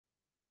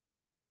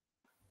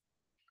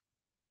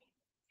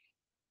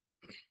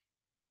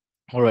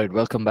All right,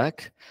 welcome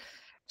back.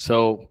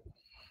 So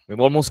we've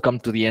almost come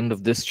to the end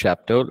of this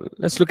chapter.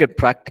 Let's look at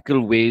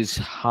practical ways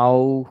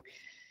how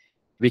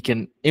we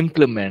can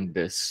implement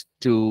this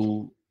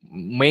to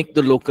make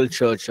the local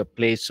church a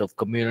place of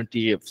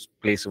community, a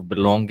place of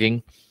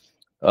belonging.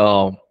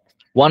 Uh,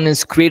 One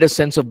is create a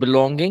sense of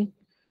belonging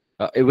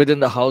within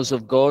the house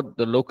of God.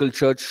 The local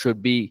church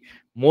should be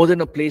more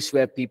than a place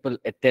where people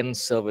attend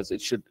service.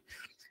 It should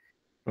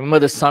remember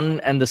the son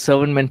and the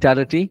servant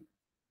mentality.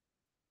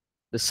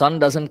 The son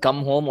doesn't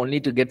come home only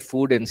to get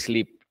food and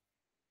sleep.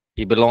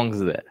 He belongs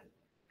there.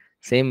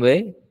 Same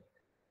way,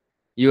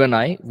 you and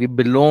I, we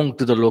belong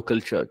to the local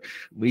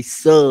church. We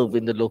serve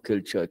in the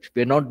local church.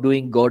 We're not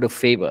doing God a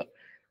favor.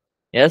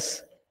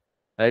 Yes?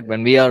 Right?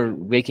 When we are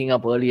waking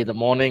up early in the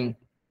morning,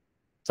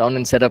 sound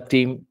and setup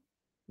team,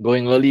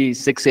 going early,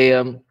 6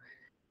 a.m.,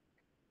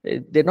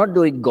 they're not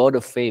doing God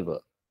a favor,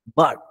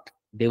 but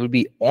they will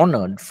be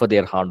honored for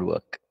their hard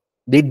work.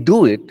 They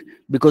do it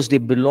because they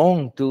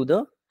belong to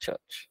the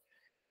church.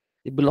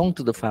 They belong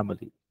to the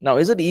family. Now,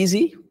 is it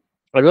easy?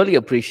 I really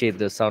appreciate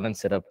the sound and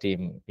setup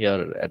team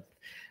here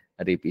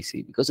at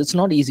APC because it's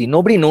not easy.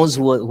 Nobody knows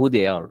who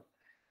they are.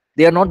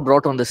 They are not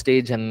brought on the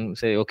stage and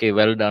say, okay,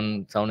 well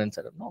done, sound and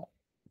setup. No.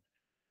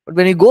 But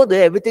when you go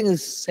there, everything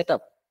is set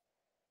up.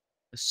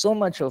 There's so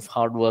much of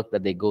hard work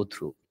that they go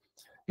through.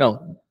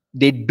 Now,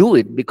 they do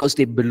it because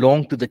they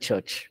belong to the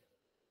church.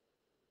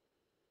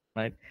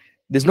 Right?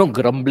 There's no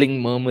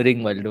grumbling,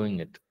 murmuring while doing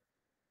it.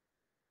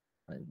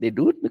 Right? They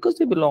do it because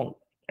they belong.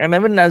 And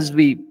even as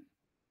we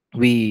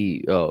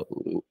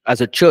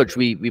as a church,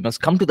 we must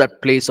come to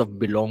that place of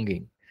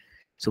belonging.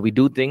 So we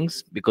do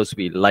things because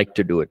we like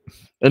to do it.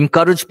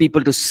 Encourage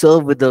people to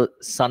serve with a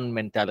son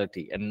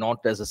mentality and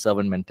not as a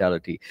servant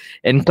mentality.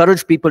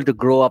 Encourage people to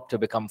grow up to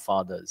become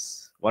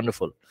fathers.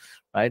 Wonderful,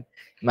 right?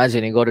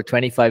 Imagine you got a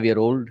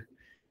 25-year-old,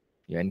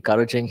 you're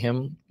encouraging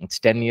him. It's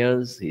 10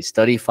 years, he's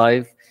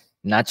 35.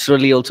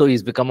 Naturally, also,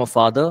 he's become a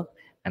father,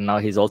 and now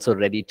he's also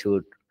ready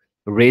to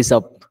raise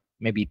up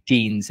maybe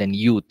teens and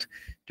youth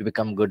to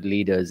become good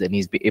leaders, and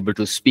he's be able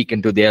to speak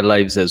into their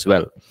lives as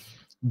well.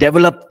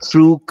 Develop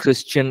true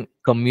Christian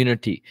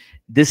community.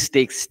 This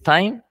takes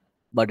time,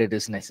 but it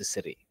is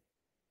necessary.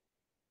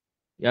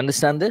 You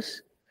understand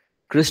this?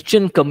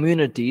 Christian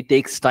community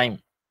takes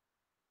time.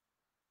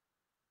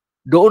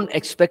 Don't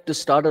expect to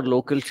start a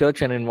local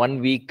church and in 1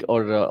 week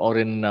or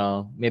in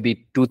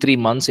maybe 2-3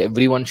 months,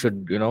 everyone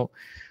should,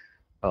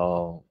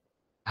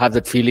 have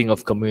that feeling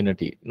of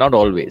community. Not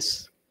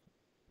always.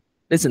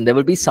 Listen, there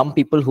will be some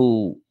people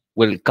who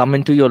will come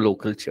into your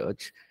local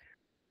church,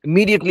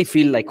 immediately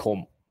feel like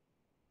home.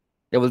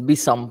 There will be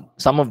some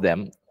of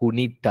them who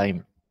need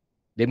time.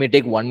 They may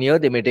take 1 year,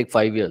 they may take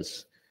 5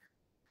 years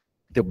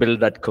to build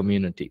that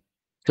community.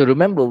 So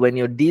remember, when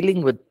you're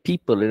dealing with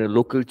people in a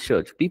local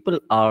church, people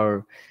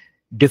are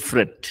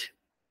different.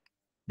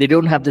 They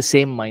don't have the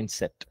same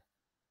mindset.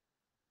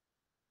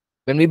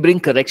 When we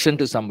bring correction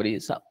to somebody,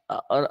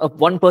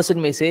 one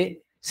person may say,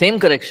 same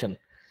correction.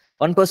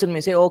 One person may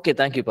say, okay,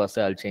 thank you,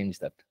 Pastor, I'll change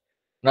that.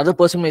 Another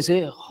person may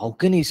say, how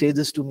can he say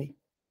this to me?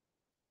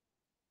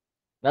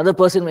 Another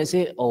person may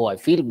say, oh, I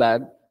feel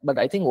bad, but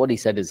I think what he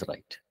said is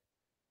right.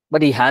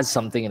 But he has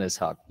something in his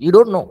heart. You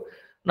don't know.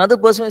 Another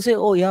person may say,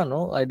 oh, yeah,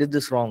 no, I did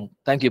this wrong.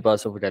 Thank you,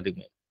 Pastor, for telling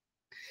me.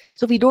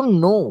 So we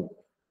don't know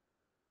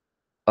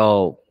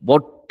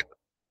what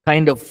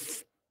kind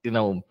of,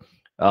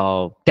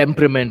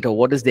 temperament or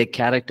what is their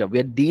character. We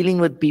are dealing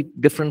with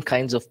different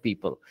kinds of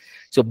people.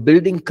 So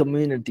building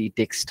community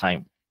takes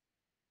time.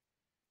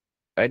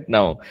 Right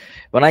now,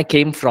 when I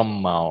came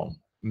from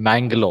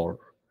Bangalore,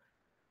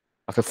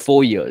 after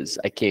 4 years,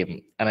 I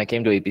came to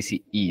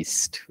APC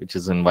East, which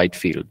is in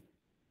Whitefield.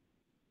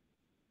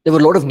 There were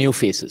a lot of new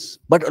faces,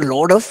 but a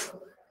lot of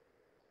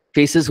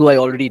faces who I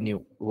already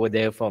knew, who were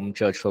there from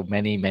church for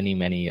many, many,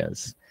 many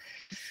years.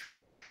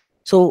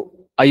 So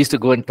I used to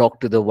go and talk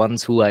to the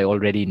ones who I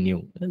already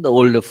knew, the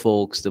older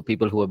folks, the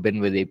people who have been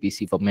with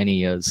APC for many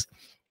years.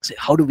 Say,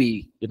 how do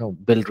we,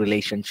 build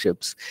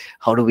relationships?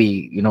 How do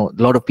we,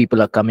 a lot of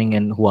people are coming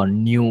in who are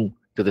new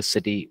to the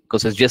city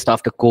because it's just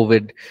after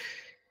COVID.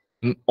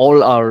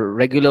 All our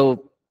regular,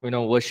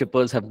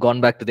 worshippers have gone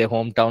back to their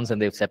hometowns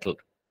and they've settled.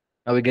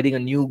 Now we're getting a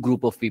new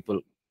group of people.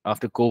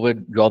 After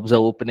COVID, jobs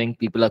are opening.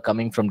 People are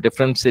coming from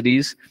different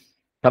cities,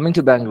 coming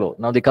to Bangalore.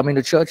 Now they're coming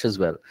to church as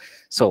well.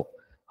 So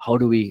how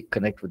do we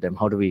connect with them?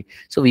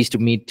 So we used to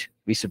meet,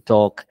 we used to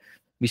talk,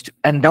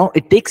 and now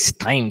it takes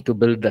time to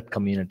build that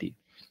community,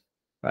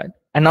 right?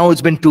 And now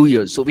it's been 2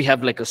 years. So we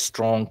have like a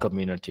strong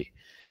community,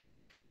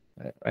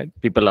 right?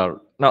 People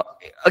are, now,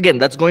 again,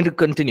 that's going to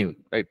continue,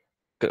 right?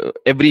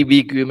 Every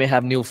week we may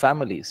have new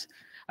families.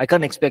 I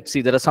can't expect,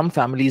 see, there are some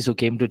families who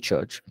came to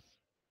church.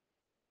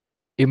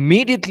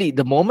 Immediately,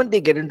 the moment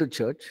they get into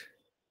church,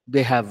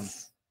 they have,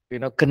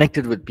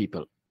 connected with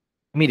people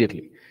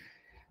immediately.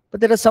 But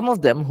there are some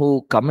of them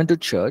who come into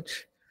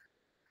church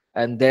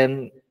and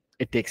then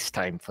it takes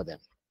time for them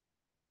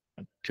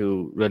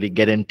to really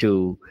get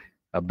into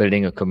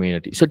building a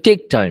community. So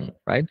take time,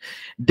 right?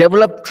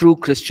 Develop true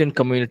Christian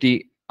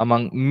community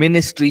among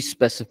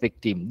ministry-specific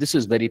team. This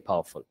is very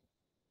powerful.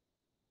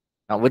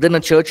 Now, within a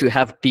church, you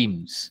have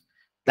teams.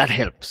 That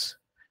helps.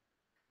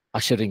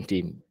 Ushering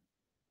team,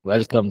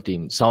 welcome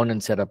team, sound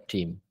and setup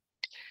team.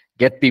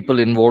 Get people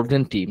involved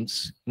in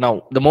teams.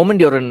 Now, the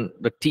moment you're in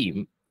the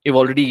team, you've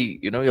already,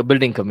 you're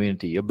building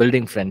community, you're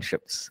building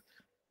friendships,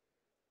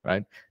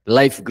 right?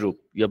 Life group,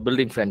 you're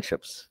building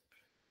friendships,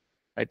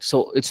 right?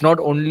 So it's not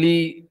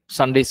only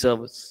Sunday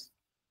service,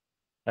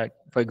 right?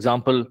 For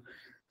example,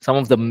 some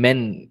of the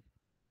men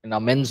in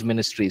our men's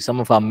ministry, some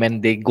of our men,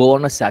 they go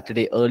on a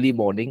Saturday early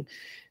morning.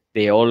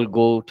 They all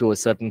go to a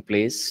certain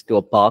place, to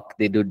a park.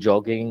 They do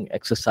jogging,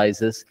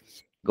 exercises,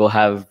 go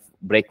have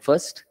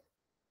breakfast,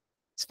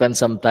 spend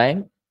some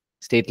time,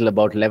 stay till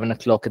about 11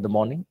 o'clock in the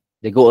morning.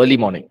 They go early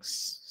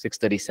mornings,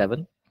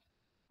 6:37,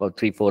 about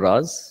 3-4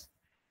 hours.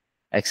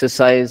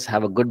 Exercise,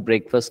 have a good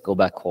breakfast, go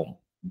back home,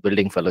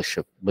 building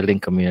fellowship, building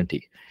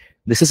community.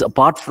 This is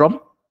apart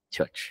from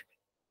church,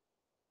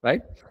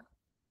 right?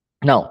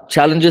 Now,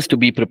 challenges to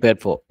be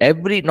prepared for.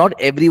 Not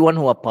everyone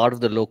who are part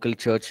of the local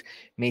church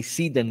may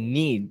see the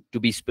need to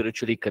be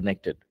spiritually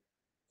connected.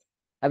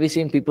 Have you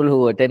seen people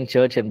who attend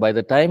church and by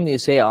the time you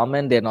say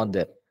amen, they're not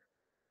there?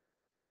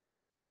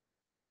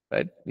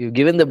 Right? You've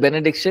given the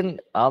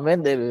benediction,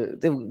 amen,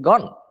 they've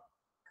gone.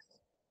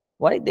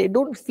 Why? They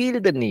don't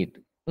feel the need.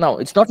 Now,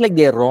 it's not like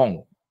they're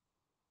wrong,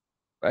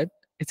 right?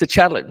 It's a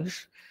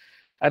challenge.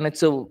 And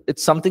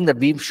it's something that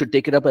we should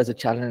take it up as a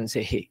challenge and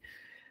say, hey,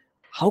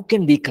 how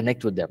can we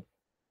connect with them?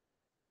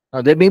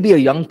 Now, there may be a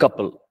young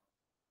couple,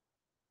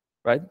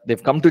 right?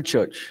 They've come to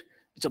church.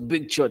 It's a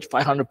big church,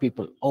 500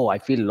 people. Oh, I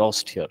feel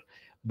lost here.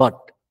 But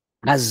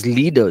as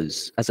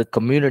leaders, as a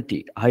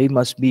community, I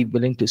must be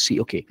willing to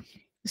see, okay,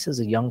 this is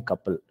a young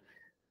couple.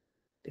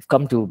 They've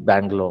come to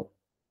Bangalore.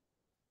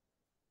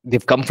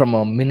 They've come from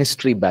a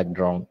ministry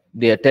background.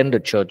 They attend a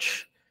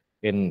church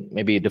in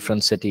maybe a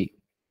different city.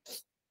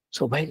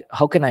 So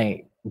how can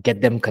I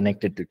get them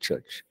connected to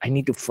church? I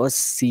need to first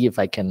see if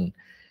I can,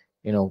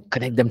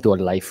 connect them to a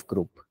life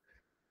group.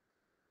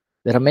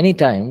 There are many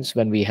times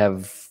when we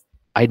have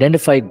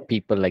identified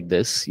people like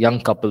this,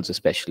 young couples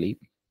especially,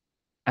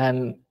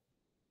 and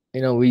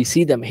we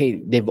see them,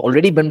 hey, they've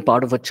already been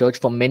part of a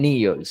church for many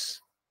years,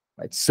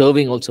 right?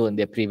 Serving also in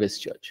their previous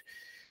church.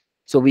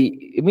 So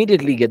we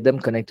immediately get them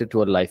connected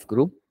to a life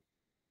group,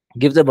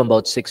 give them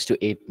about 6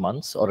 to 8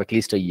 months or at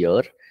least a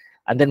year,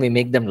 and then we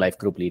make them life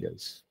group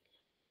leaders.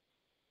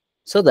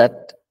 So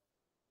that,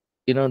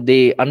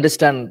 they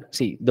understand,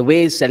 see, the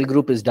way cell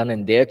group is done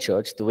in their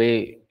church, the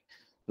way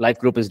life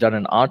group is done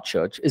in our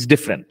church is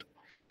different.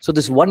 So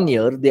this 1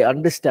 year, they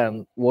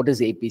understand what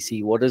is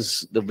APC, what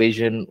is the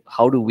vision,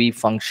 how do we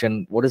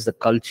function, what is the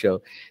culture.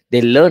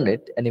 They learn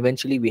it, and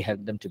eventually we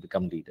help them to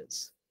become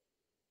leaders,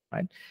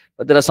 right?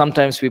 But there are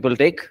sometimes people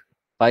take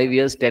 5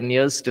 years, 10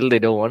 years, still they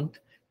don't want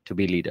to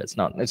be leaders.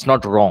 Now, it's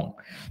not wrong,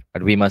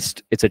 but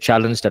it's a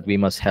challenge that we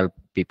must help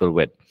people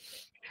with.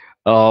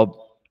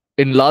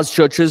 In large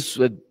churches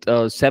with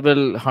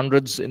several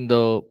hundreds in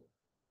the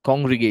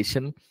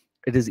congregation,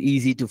 it is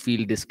easy to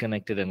feel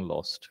disconnected and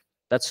lost.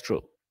 That's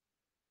true.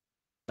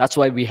 That's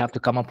why we have to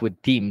come up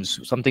with teams,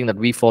 something that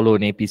we follow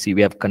in APC.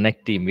 We have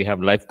connect team, we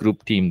have life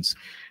group teams,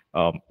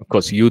 of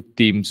course, youth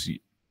teams,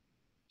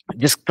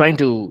 just trying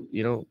to,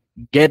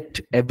 get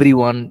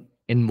everyone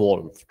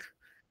involved.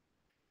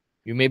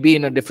 You may be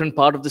in a different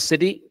part of the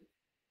city,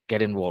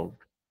 get involved,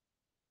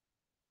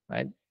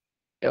 right?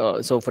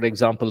 So for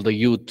example, the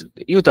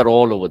youth are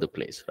all over the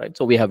place, right?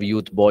 So we have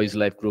youth boys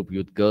life group,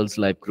 youth girls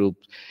life group.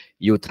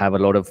 Youth have a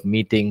lot of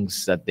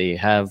meetings that they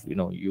have,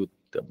 youth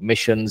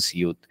missions,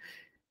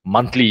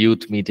 monthly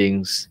youth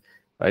meetings,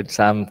 right?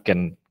 Sam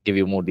can give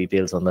you more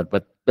details on that,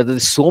 but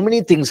there's so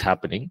many things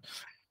happening,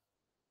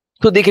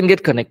 so they can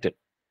get connected,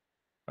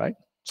 right?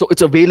 So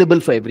it's available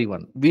for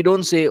everyone. We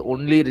don't say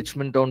only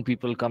Richmond Town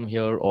people come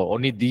here or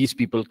only these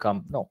people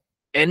come. No,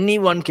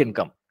 anyone can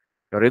come.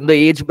 You're in the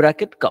age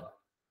bracket, come.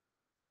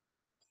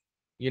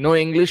 You know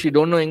English, you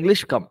don't know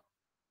English, come.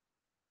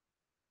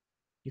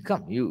 You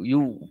come.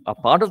 You are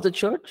part of the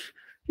church,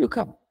 you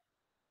come.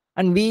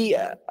 And we,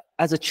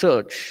 as a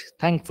church,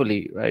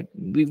 thankfully, right,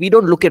 we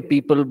don't look at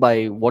people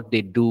by what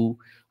they do,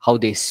 how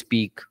they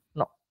speak.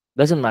 No,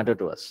 doesn't matter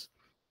to us.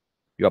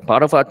 You are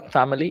part of our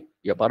family,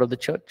 you're part of the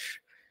church,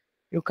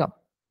 you come.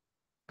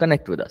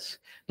 Connect with us.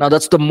 Now,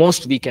 that's the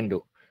most we can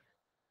do.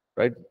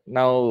 Right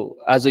now,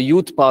 as a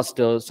youth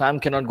pastor, Sam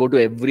cannot go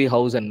to every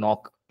house and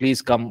knock,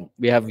 please come,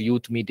 we have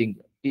youth meeting.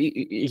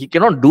 He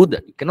cannot do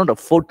that. He cannot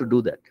afford to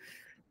do that.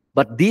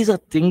 But these are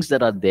things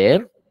that are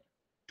there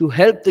to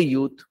help the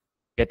youth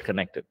get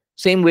connected.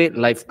 Same way,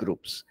 life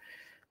groups.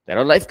 There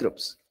are life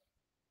groups.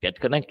 Get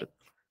connected.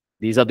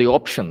 These are the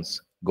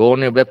options. Go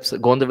on your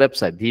website. Go on the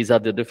website. These are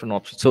the different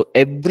options. So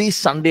every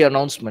Sunday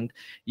announcement,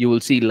 you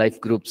will see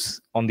life groups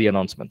on the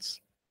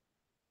announcements.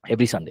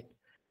 Every Sunday.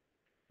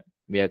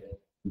 We are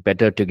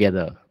better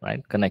together,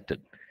 right?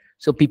 Connected.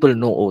 So people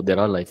know, oh, there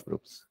are life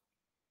groups.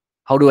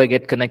 How do I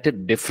get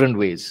connected? Different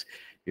ways.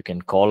 You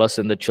can call us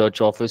in the church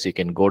office. You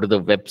can go to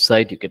the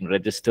website. You can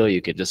register.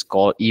 You can just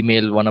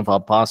email one of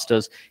our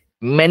pastors.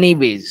 Many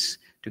ways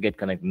to get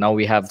connected. Now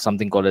we have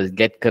something called as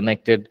Get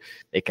Connected.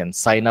 They can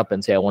sign up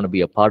and say, I want to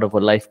be a part of a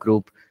life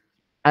group,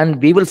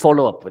 and we will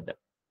follow up with them.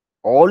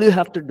 All you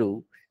have to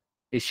do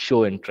is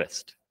show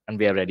interest, and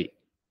we are ready.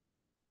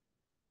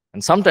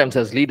 And sometimes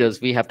as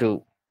leaders, we have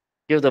to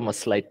give them a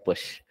slight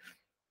push.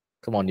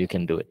 Come on, you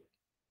can do it.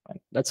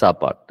 Right? That's our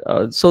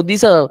part. So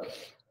these are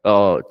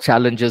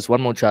challenges.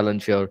 One more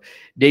challenge here: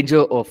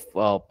 danger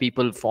of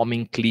people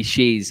forming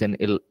cliches and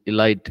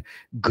elite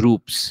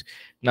groups.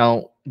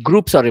 Now,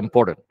 groups are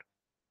important,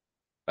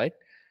 right?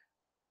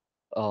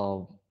 Uh,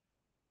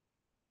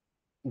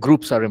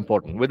 Groups are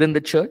important within the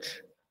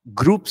church.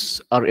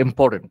 Groups are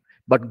important,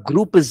 but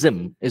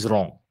groupism is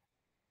wrong.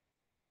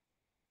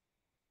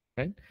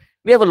 Right?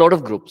 We have a lot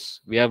of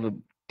groups. We have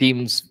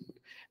teams,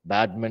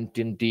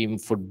 badminton team,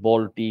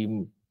 football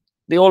team.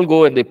 They all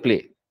go and they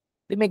play.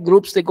 They make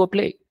groups, they go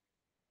play.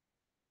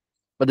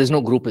 But there's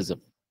no groupism.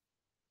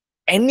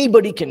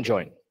 Anybody can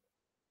join.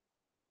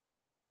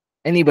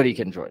 Anybody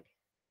can join.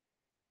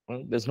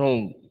 Well, there's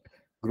no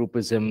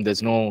groupism.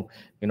 There's no,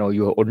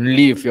 you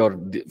only if you're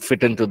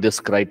fit into this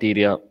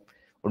criteria,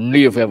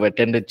 only if you have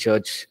attended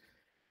church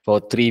for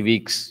 3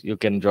 weeks, you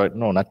can join.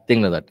 No,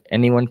 nothing like that.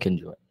 Anyone can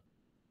join.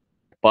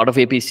 Part of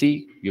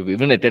APC, you've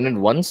even attended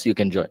once, you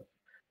can join.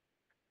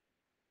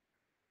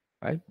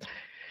 Right?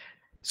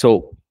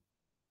 So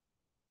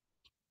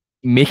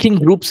making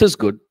groups is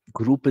good.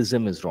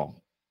 Groupism is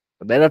wrong.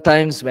 But there are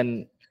times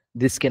when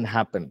this can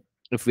happen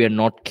if we are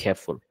not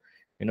careful.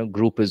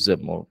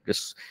 Groupism, or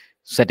just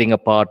setting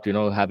apart,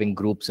 having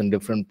groups in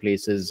different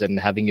places and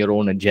having your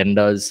own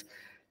agendas.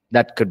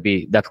 That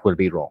will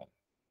be wrong.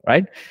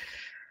 Right?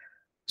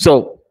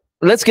 So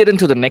let's get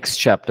into the next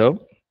chapter.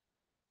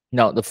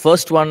 Now, the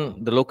first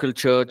one, the local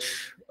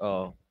church.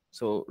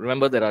 So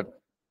remember, there are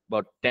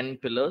about 10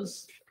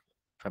 pillars,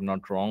 if I'm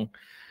not wrong.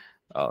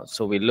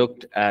 So we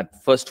looked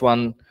at first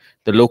one,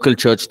 the local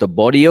church, the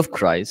body of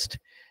Christ.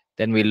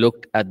 Then we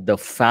looked at the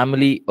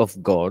family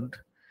of God,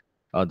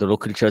 the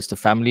local church, the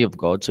family of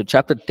God. So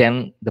chapter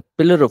 10, the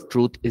pillar of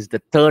truth, is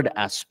the third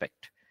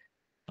aspect,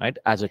 right,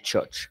 as a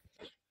church.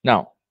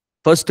 Now,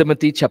 1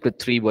 Timothy chapter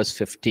 3, verse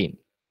 15.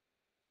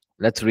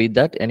 Let's read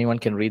that. Anyone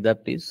can read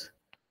that, please?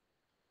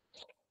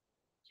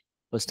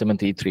 1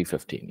 Timothy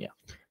 3:15, yeah.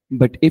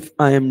 But if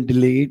I am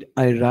delayed,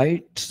 I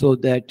write so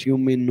that you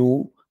may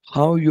know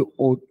how you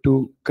ought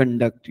to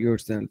conduct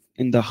yourself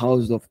in the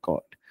house of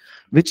God,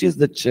 which is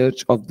the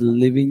church of the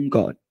living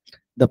God,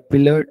 the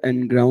pillar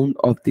and ground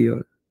of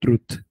the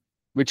truth.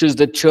 Which is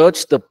the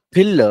church, the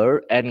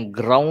pillar and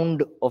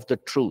ground of the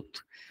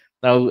truth.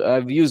 Now,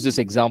 I've used this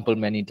example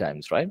many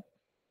times, right?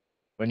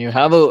 When you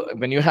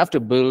have to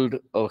build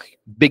a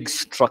big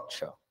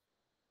structure,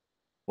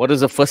 what is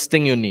the first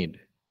thing you need?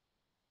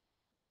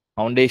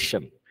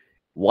 Foundation.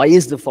 Why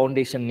is the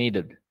foundation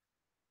needed?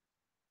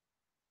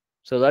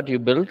 So that you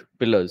build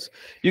pillars.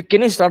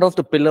 Can you start off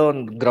the pillar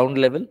on ground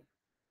level?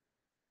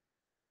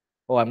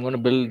 Oh, I'm going to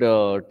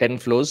build 10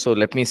 floors, so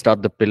let me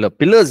start the pillar.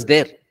 Pillar's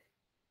there.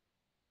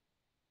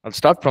 I'll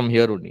start from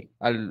here only.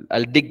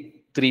 I'll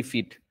dig 3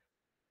 feet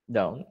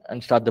down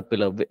and start the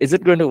pillar. Is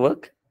it going to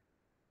work?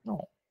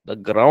 No. The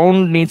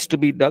ground needs to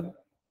be dug.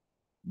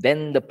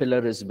 Then the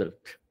pillar is built.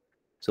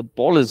 So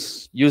Paul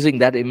is using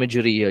that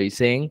imagery here. He's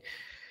saying,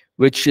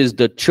 which is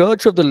the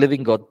church of the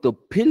living God, the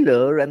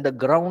pillar and the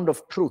ground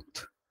of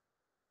truth.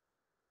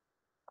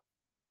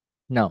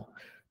 Now,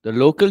 the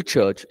local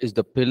church is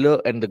the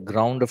pillar and the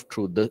ground of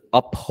truth, the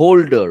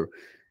upholder,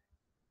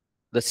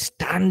 the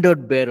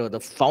standard bearer, the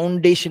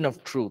foundation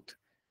of truth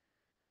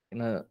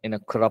in a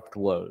corrupt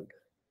world.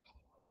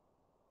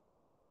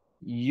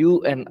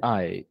 You and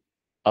I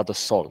are the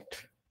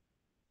salt.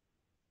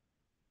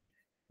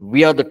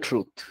 We are the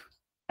truth.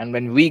 And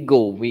when we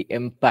go, we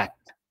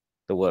impact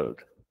the world.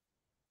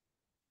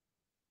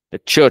 The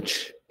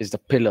church is the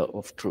pillar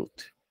of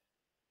truth.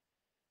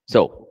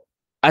 So,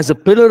 as a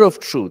pillar of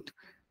truth,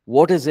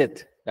 what is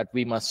it that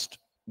we must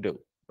do,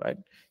 right?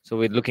 So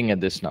we're looking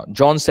at this now.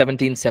 John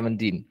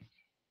 17:17.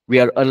 We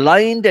are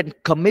aligned and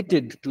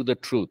committed to the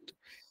truth.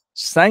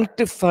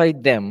 Sanctify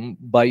them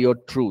by your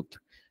truth.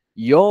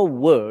 Your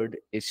word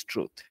is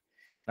truth.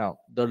 Now,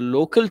 the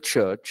local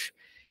church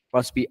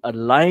must be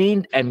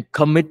aligned and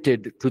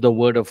committed to the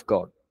word of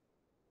God,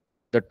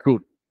 the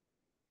truth.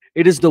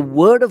 It is the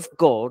word of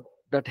God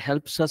that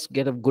helps us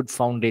get a good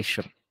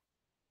foundation.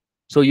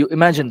 So you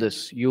imagine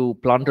this, you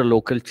plant a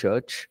local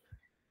church,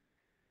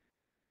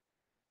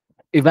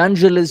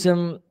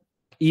 evangelism,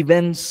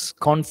 events,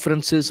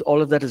 conferences,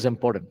 all of that is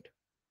important,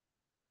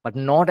 but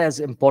not as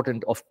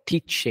important of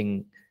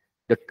teaching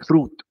the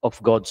truth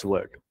of God's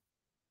word.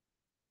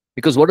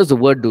 Because what does the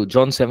word do?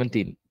 John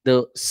 17,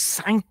 the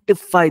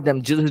sanctify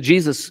them.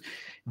 Jesus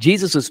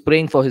is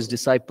praying for his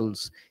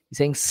disciples. He's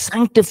saying,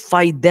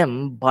 sanctify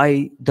them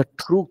by the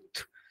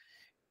truth.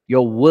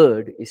 Your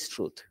word is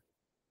truth.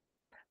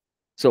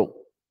 So,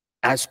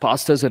 as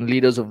pastors and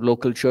leaders of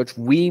local church,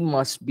 we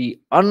must be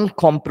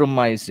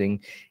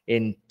uncompromising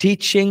in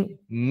teaching,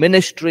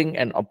 ministering,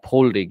 and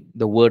upholding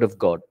the word of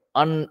God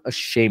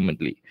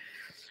unashamedly.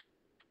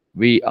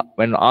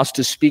 When asked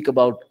to speak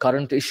about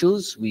current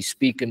issues, we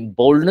speak in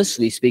boldness,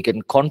 we speak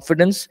in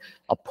confidence,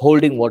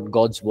 upholding what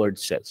God's word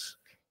says.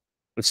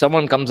 If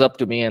someone comes up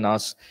to me and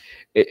asks,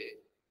 "Eh,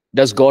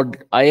 does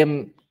God, I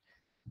am,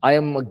 I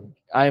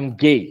am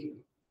gay.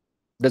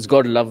 Does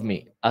God love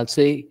me?" I'll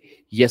say,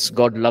 yes,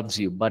 God loves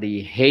you, but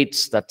he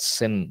hates that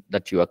sin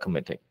that you are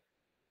committing.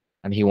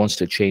 And he wants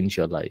to change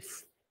your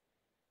life.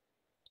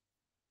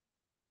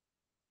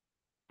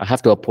 I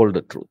have to uphold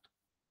the truth.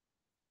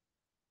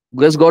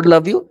 Does God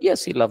love you?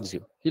 Yes, he loves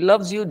you. He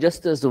loves you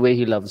just as the way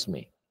he loves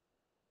me.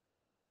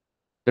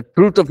 The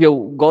truth of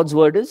your God's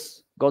word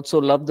is God so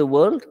loved the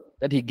world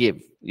that he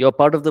gave. You're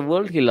part of the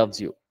world, he loves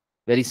you.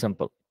 Very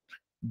simple.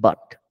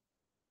 But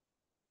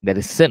there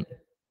is sin.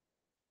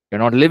 You're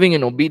not living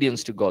in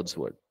obedience to God's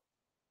word.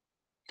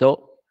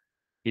 So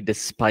he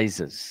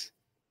despises,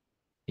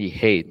 he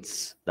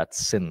hates that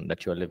sin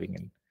that you're living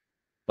in.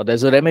 But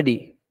there's a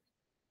remedy.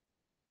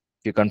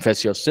 If you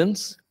confess your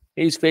sins,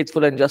 he is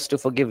faithful and just to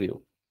forgive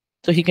you.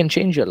 So he can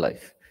change your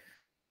life.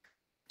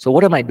 So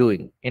what am I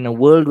doing? In a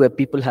world where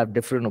people have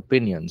different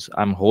opinions,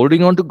 I'm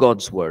holding on to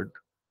God's word.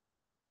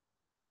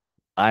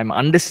 I'm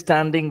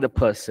understanding the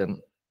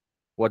person,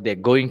 what they're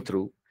going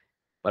through,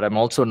 but I'm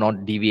also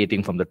not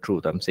deviating from the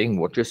truth. I'm saying,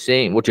 what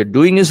you're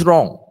doing is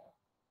wrong.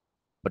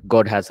 But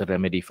God has a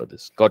remedy for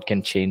this. God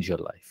can change your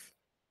life.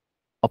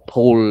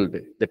 Uphold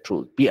the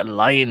truth. Be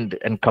aligned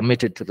and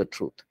committed to the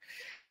truth.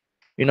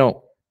 You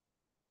know,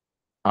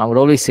 I would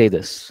always say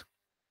this.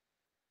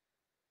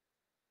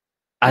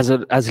 As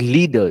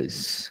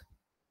leaders,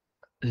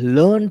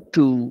 learn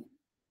to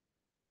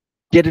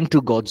get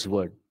into God's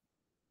word.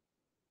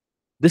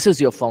 This is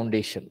your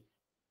foundation.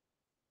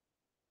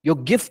 Your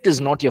gift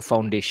is not your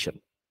foundation.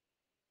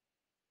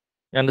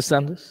 You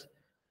understand this?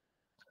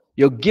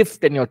 Your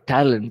gift and your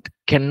talent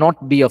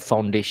cannot be a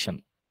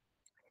foundation.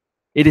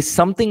 It is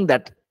something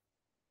that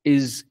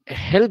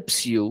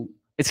helps you.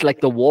 It's like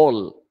the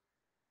wall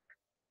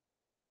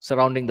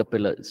surrounding the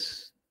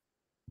pillars,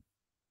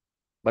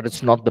 but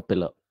it's not the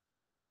pillar.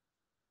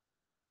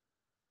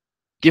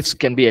 Gifts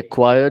can be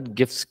acquired,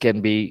 gifts can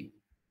be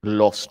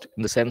lost,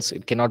 in the sense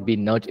it cannot be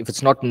nurtured. If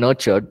it's not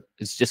nurtured,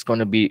 it's just going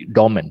to be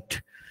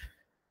dormant.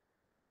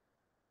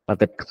 But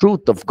the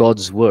truth of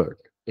God's word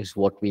is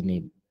what we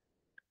need.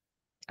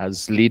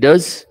 As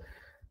leaders,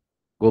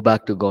 go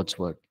back to God's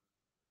word.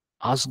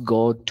 Ask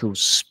God to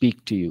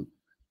speak to you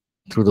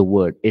through the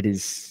word. It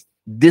is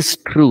this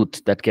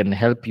truth that can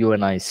help you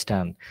and I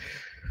stand.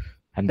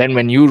 And then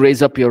when you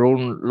raise up your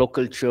own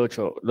local church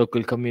or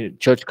local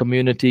church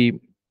community,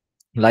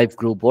 life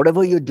group,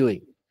 whatever you're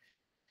doing,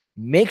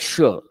 make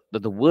sure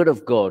that the word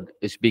of God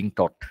is being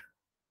taught.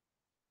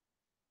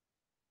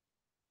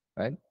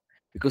 Right?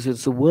 Because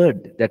it's the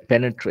word that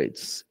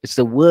penetrates. It's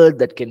the word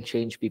that can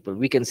change people.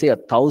 We can say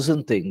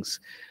 1,000 things,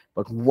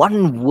 but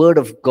one word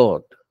of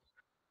God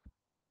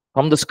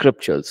from the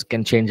scriptures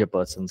can change a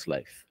person's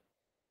life.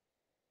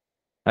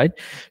 Right?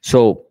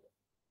 So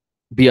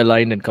be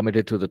aligned and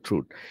committed to the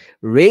truth.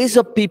 Raise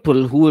up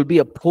people who will be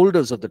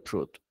upholders of the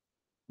truth.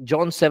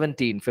 John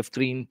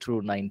 17:15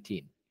 through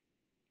 19.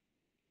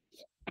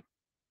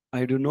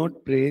 I do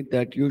not pray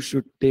that you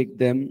should take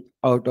them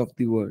out of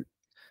the world,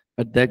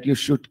 but that you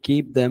should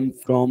keep them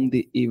from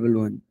the evil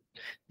one.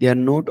 They are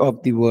not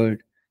of the world,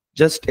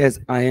 just as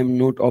I am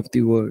not of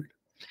the world.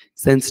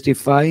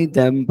 Sanctify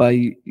them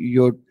by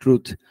your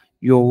truth.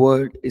 Your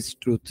word is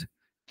truth.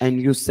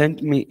 And you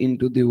sent me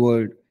into the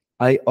world.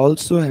 I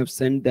also have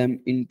sent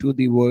them into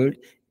the world,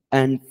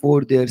 and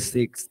for their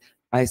sakes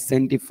I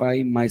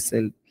sanctify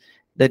myself,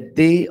 that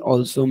they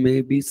also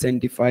may be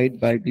sanctified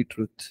by the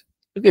truth.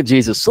 Look at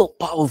Jesus, so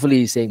powerfully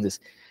he's saying this.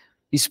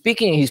 He's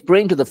speaking, he's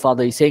praying to the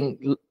Father. He's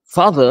saying,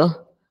 Father,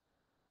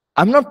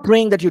 I'm not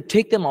praying that you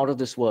take them out of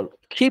this world.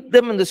 Keep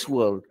them in this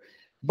world.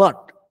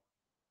 But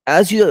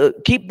as you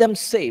keep them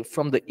safe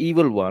from the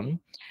evil one,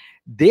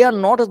 they are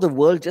not of the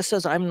world, just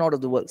as I'm not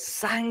of the world.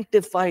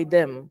 Sanctify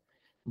them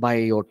by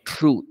your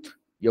truth.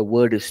 Your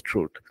word is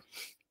truth.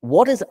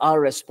 What is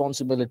our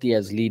responsibility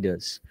as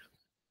leaders?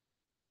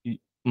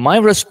 My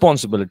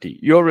responsibility,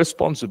 your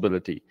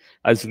responsibility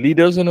as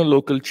leaders in a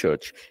local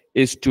church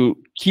is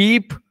to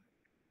keep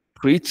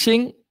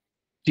preaching,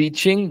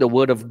 teaching the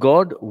word of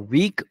God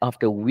week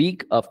after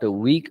week after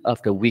week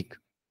after week.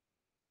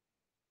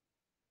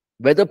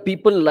 Whether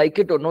people like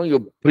it or no,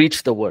 you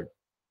preach the word.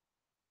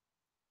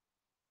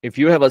 If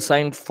you have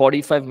assigned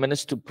 45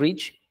 minutes to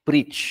preach,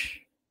 preach.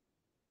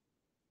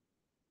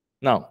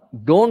 Now,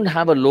 don't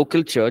have a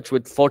local church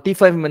with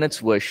 45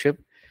 minutes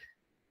worship,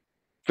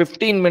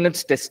 15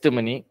 minutes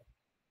testimony,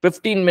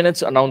 15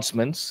 minutes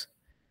announcements,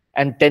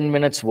 and 10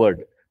 minutes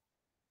word.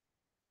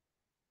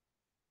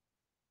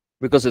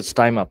 Because it's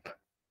time up.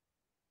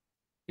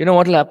 You know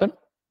what will happen?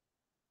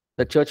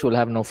 The church will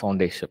have no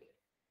foundation.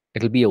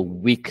 It'll be a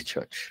weak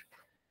church.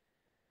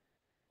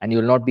 And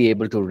you'll not be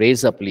able to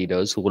raise up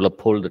leaders who will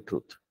uphold the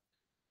truth.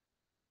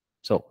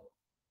 So,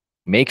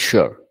 make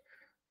sure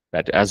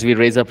that as we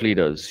raise up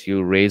leaders,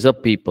 you raise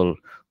up people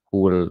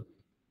who will,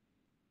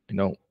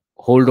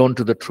 hold on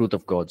to the truth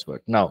of God's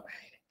word. Now,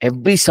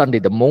 Every Sunday,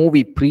 the more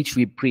we preach,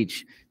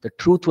 the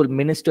truth will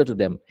minister to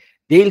them.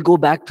 They'll go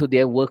back to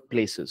their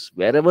workplaces,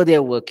 wherever they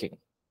are working.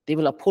 They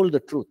will uphold the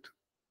truth.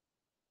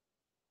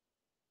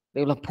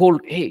 They will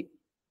uphold, hey,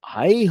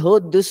 I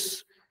heard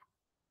this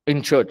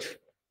in church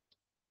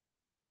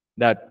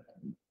that,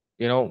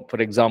 for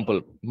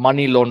example,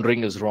 money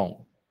laundering is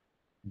wrong,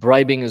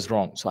 bribing is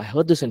wrong. So I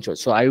heard this in church.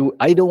 So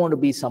I don't want to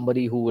be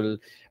somebody who will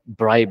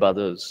bribe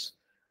others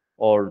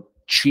or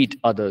cheat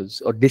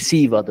others or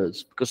deceive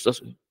others,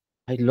 because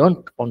I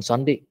learned on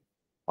Sunday.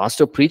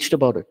 Pastor preached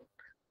about it.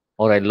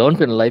 Or I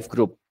learned in a life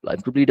group.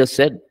 Life group leader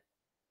said,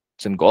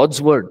 it's in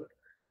God's word.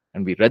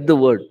 And we read the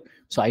word.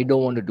 So I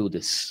don't want to do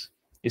this.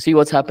 You see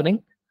what's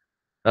happening?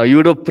 Now you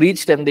would have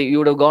preached and you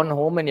would have gone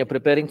home and you're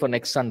preparing for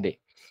next Sunday.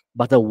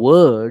 But the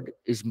word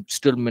is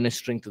still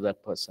ministering to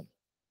that person.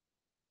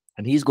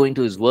 And he's going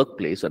to his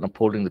workplace and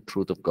upholding the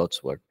truth of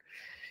God's word.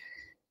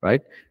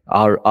 Right?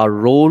 Our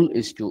role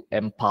is to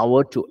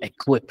empower, to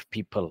equip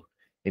people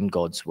in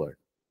God's word.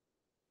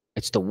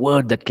 It's the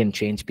word that can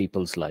change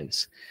people's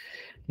lives.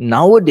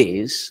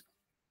 Nowadays,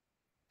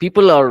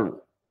 people are,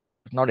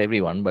 not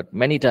everyone, but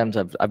many times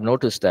I've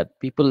noticed that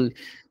people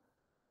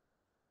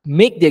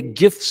make their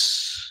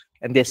gifts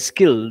and their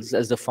skills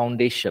as the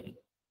foundation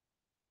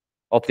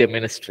of their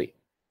ministry.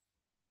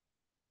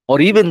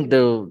 Or even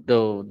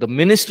the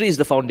ministry is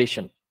the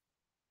foundation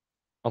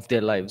of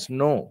their lives.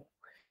 No,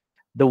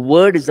 the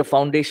word is the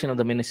foundation of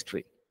the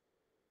ministry.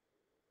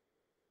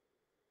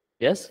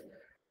 Yes?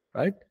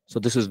 Right? So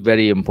this is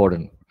very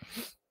important.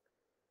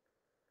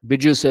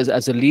 Biju says,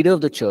 as a leader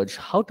of the church,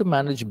 how to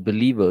manage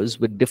believers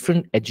with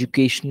different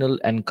educational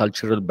and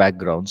cultural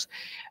backgrounds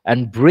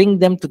and bring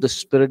them to the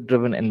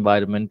spirit-driven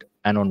environment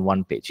and on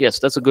one page. Yes,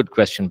 that's a good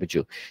question,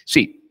 Biju.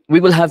 See, we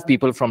will have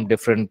people from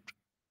different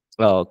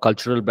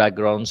cultural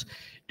backgrounds,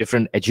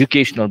 different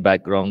educational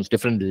backgrounds,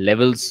 different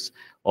levels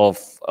of,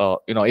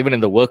 even in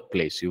the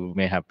workplace, you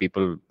may have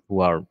people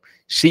who are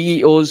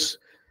CEOs,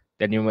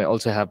 then you may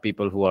also have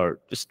people who are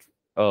just,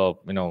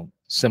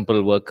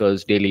 simple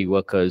workers, daily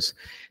workers.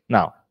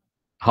 Now,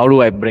 how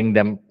do I bring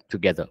them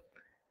together?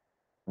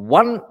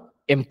 One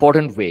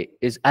important way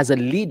is, as a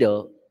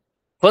leader,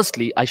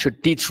 firstly, I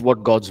should teach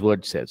what God's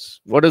word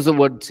says. What does the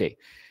word say?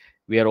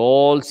 We are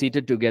all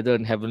seated together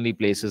in heavenly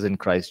places in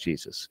Christ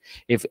Jesus.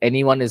 If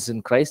anyone is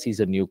in Christ, he's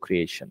a new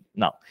creation.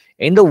 Now,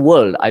 in the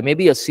world, I may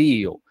be a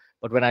CEO,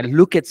 but when I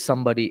look at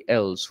somebody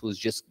else who's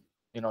just,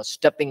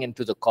 stepping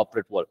into the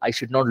corporate world, I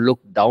should not look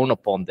down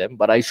upon them,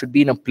 but I should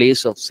be in a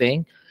place of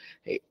saying,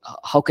 hey,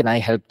 how can I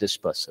help this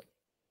person?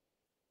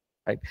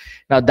 Right?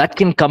 Now, that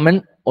can come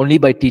in only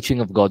by teaching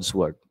of God's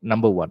word.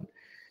 Number one,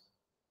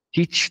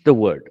 teach the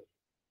word.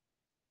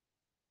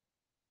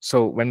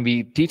 So when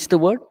we teach the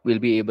word, we'll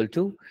be able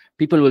to,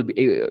 people will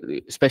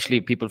be,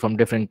 especially people from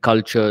different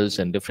cultures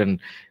and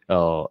different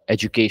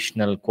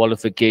educational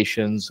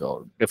qualifications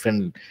or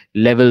different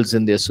levels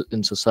in this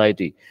in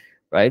society,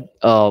 right?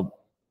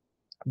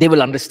 They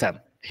will understand,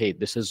 hey,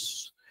 this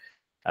is,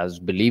 as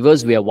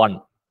believers, we are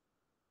one.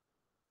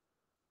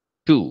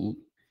 Two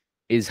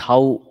is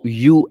how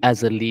you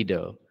as a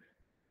leader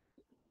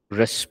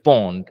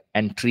respond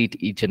and treat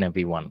each and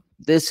every one.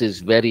 This is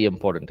very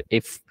important.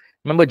 If,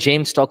 remember,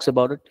 James talks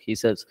about it. He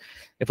says,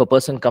 if a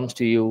person comes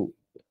to you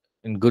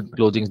in good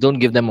clothing, don't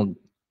give them a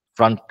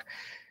front,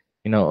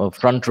 a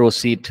front row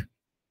seat.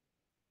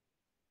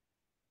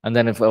 And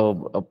then if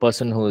a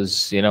person who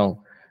is,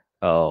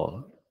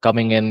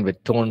 coming in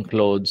with torn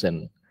clothes,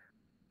 and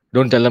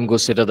don't tell them go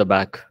sit at the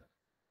back.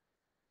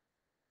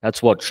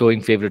 That's what,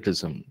 showing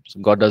favoritism. So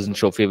God doesn't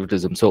show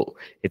favoritism. So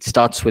it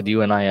starts with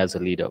you and I as a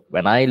leader.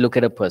 When I look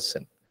at a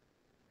person,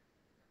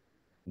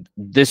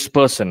 this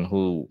person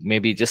who may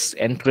be just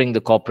entering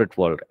the corporate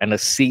world and a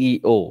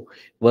CEO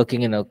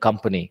working in a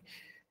company,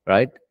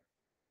 right?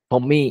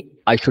 For me,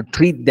 I should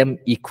treat them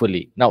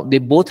equally. Now, they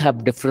both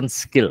have different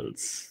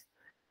skills,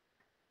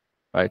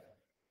 right?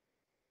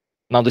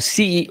 Now, the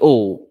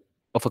CEO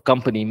of a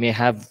company may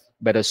have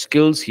better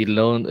skills. He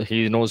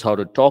knows how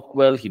to talk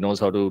well. He knows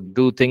how to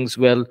do things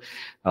well.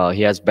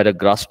 He has better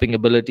grasping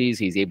abilities.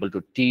 He's able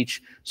to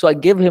teach. So I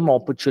give him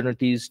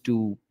opportunities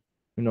to,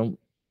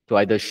 to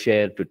either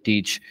share, to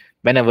teach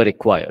whenever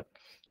required.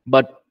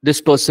 But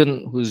this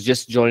person who's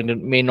just joined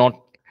in may not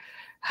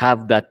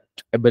have that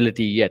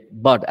ability yet.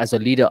 But as a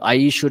leader,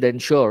 I should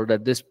ensure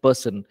that this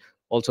person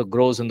also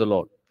grows in the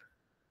Lord.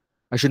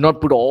 I should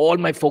not put all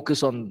my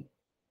focus on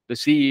the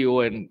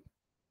CEO and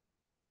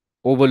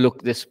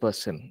overlook this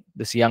person,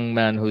 this young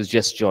man who's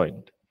just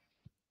joined.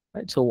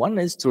 Right? So one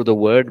is through the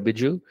word,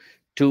 Biju.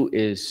 Two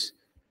is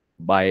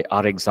by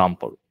our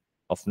example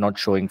of not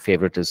showing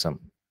favoritism.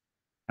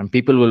 And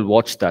people will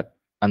watch that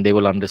and they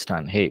will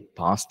understand, hey,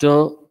 pastor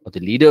or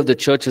the leader of the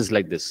church is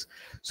like this,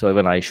 so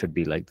even I should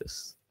be like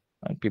this.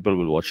 And people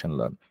will watch and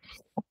learn.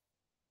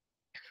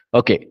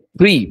 Okay.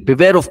 Three,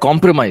 beware of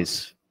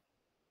compromise.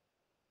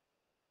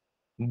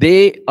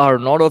 They are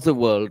not of the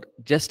world,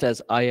 just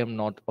as I am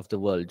not of the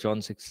world.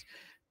 John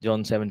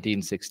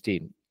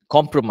 17:16.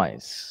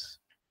 Compromise.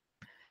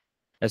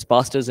 As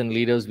pastors and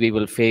leaders, we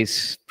will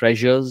face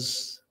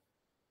pressures,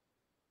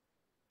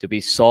 to be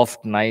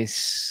soft,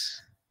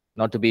 nice,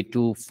 not to be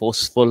too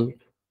forceful.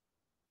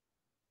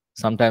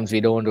 Sometimes we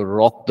don't want to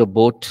rock the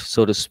boat,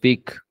 so to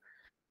speak,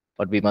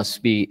 but we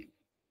must be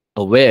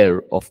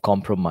aware of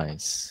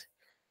compromise.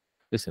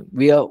 Listen,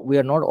 we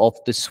are not of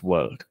this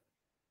world,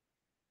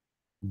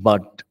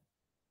 but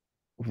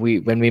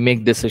when we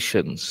make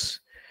decisions,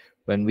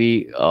 when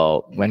we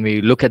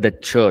look at the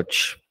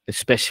church,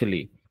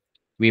 especially,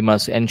 we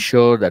must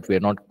ensure that we are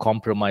not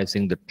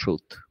compromising the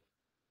truth.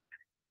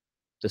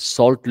 The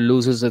salt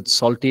loses its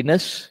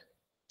saltiness;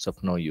 it's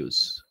of no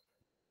use.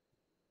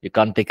 You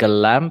can't take a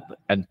lamp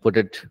and put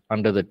it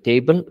under the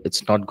table;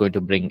 it's not going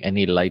to bring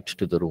any light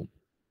to the room.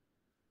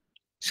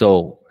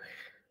 So,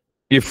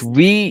 if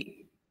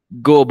we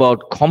go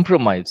about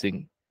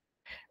compromising,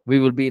 we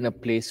will be in a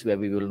place where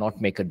we will not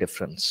make a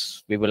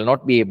difference. We will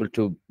not be able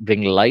to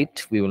bring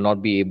light. We will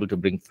not be able to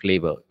bring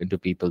flavor into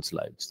people's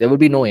lives. There will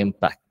be no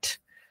impact.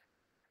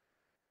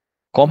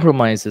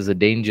 Compromise is a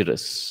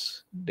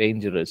dangerous,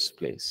 dangerous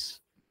place.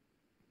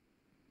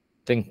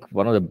 I think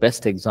one of the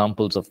best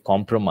examples of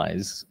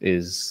compromise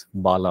is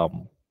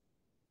Balaam.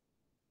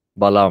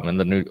 Balaam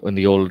in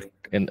the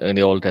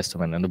Old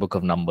Testament, in the book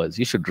of Numbers.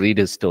 You should read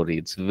his story.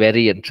 It's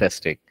very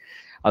interesting.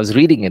 I was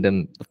reading it,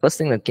 and the first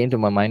thing that came to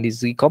my mind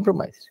is he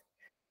compromised.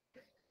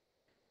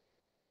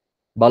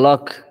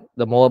 Balak,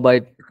 the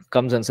Moabite,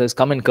 comes and says,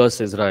 "Come and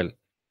curse Israel."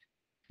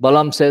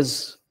 Balaam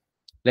says,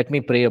 "Let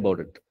me pray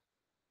about it."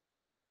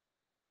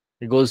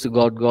 He goes to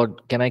God,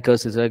 "God, can I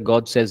curse Israel?"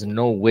 God says,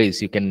 "No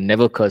ways, you can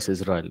never curse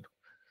Israel."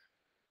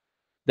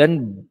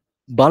 Then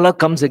Balak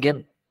comes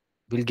again.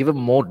 "We'll give him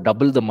more,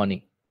 double the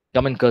money.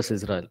 Come and curse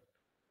Israel."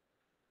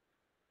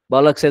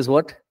 Balak says,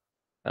 "What?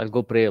 I'll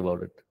go pray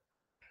about it."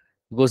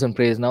 He goes and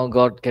prays. "Now,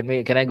 God, can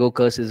I go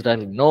curse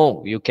Israel?"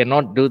 "No, you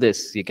cannot do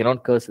this. You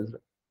cannot curse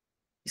Israel."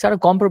 He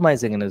started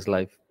compromising in his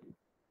life.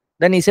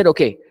 Then he said,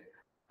 "Okay,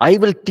 I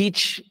will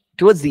teach."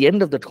 Towards the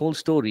end of that whole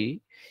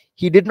story,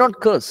 he did not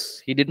curse.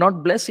 He did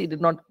not bless.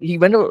 He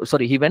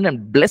went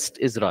and blessed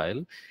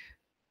Israel.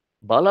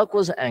 Balak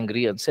was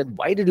angry and said,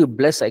 "Why did you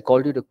bless? I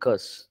called you to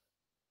curse."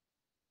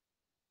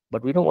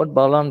 But we know what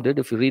Balaam did.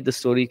 If you read the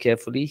story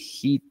carefully,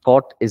 he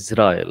taught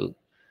Israel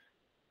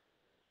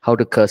how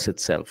to curse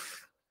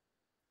itself.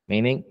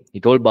 Meaning, he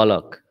told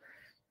Balak,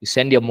 "You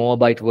send your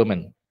Moabite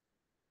women.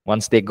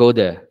 Once they go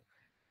there,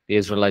 the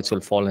Israelites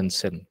will fall in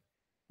sin.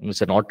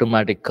 It's an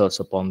automatic curse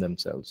upon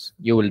themselves.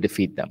 You will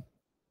defeat them."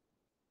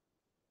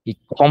 He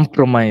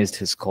compromised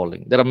his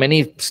calling. There are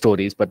many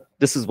stories, but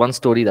this is one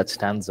story that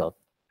stands out.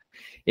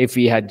 If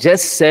he had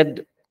just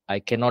said, "I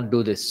cannot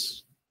do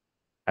this,"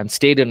 and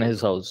stayed in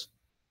his house,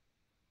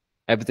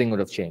 everything would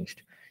have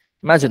changed.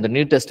 Imagine the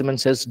New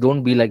Testament says,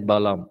 "Don't be like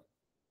Balaam."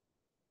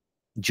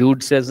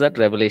 Jude says that,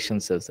 Revelation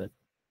says that.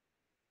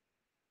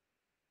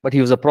 But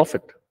he was a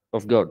prophet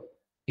of God.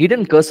 He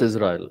didn't curse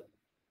Israel.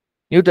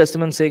 New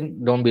Testament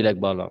saying, "Don't be like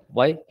Balaam."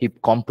 Why? He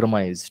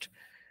compromised.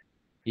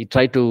 He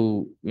tried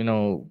to,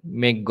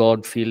 make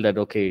God feel that,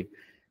 okay,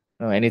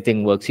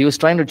 anything works. He was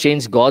trying to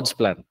change God's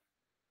plan.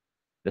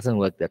 Doesn't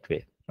work that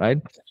way,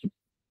 right?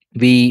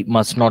 We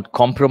must not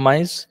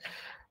compromise.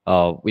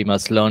 We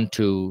must learn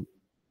to,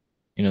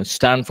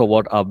 stand for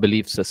what our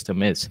belief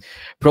system is.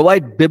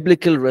 Provide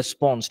biblical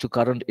response to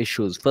current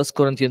issues. 1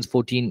 Corinthians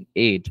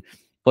 14:8.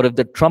 For if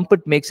the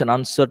trumpet makes an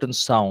uncertain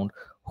sound,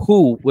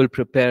 who will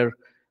prepare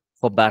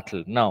for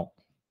battle? Now,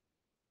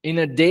 in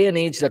a day and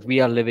age that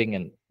we are living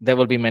in, there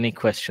will be many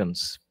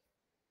questions.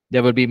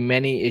 There will be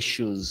many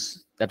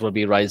issues that will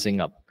be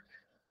rising up,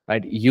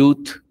 right?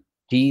 Youth,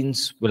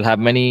 teens will have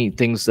many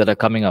things that are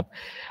coming up.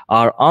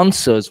 Our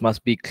answers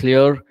must be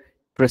clear,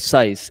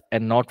 precise,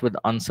 and not with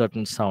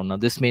uncertain sound. Now,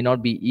 this may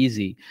not be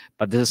easy,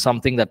 but this is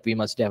something that we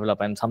must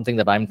develop, and something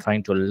that I'm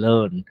trying to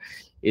learn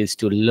is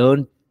to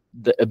learn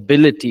the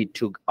ability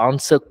to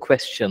answer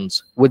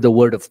questions with the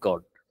Word of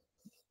God.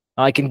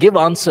 Now, I can give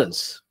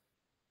answers,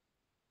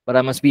 but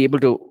I must be able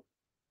to,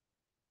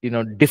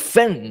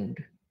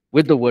 defend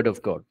with the Word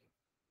of God.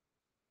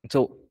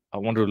 So I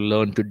want to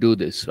learn to do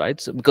this, right?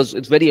 So, because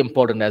it's very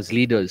important as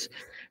leaders,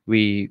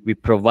 we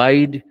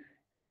provide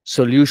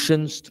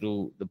solutions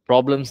through the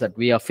problems that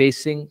we are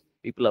facing,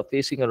 people are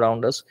facing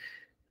around us.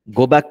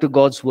 Go back to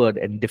God's word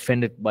and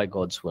defend it by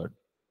God's word,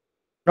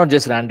 not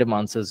just random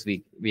answers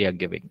we are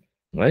giving,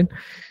 right?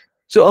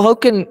 So how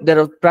can there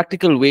are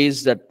practical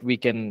ways that we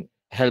can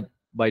help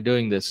by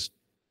doing this?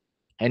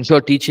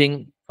 Ensure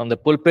teaching from the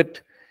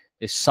pulpit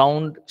is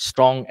sound,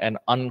 strong, and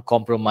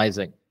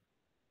uncompromising.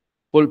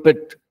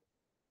 Pulpit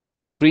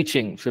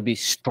preaching should be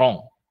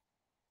strong.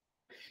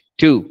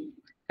 2,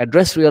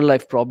 address real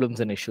life problems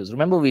and issues.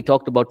 Remember, we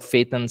talked about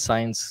faith and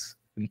science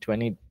in I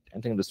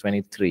think it was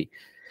 23,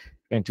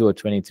 22 or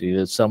 23.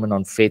 There's a sermon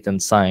on faith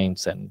and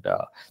science, and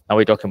now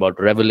we're talking about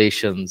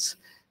Revelations,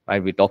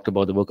 right? We talked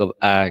about the book of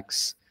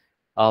Acts.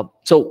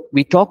 So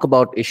we talk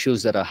about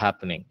issues that are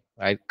happening,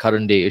 right?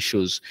 Current day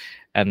issues,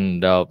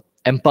 and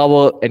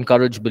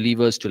encourage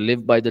believers to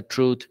live by the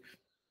truth.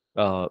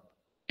 Uh,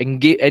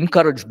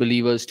 encourage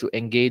believers to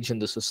engage in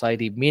the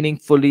society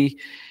meaningfully,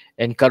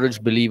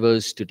 encourage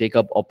believers to take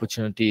up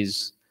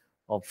opportunities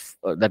of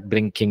that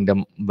bring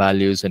kingdom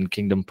values and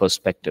kingdom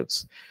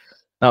perspectives.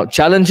 Now,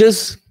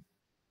 challenges,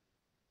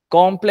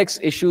 complex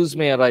issues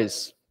may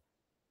arise.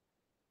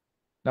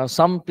 Now,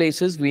 some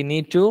places we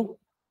need to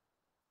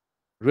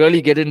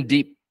really get in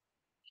deep,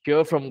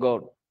 hear from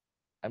God,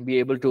 and be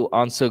able to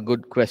answer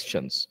good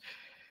questions.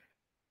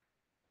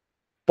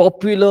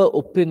 Popular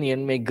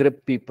opinion may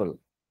grip people.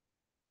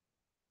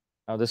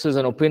 Now, this is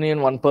an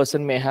opinion one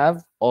person may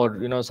have,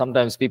 or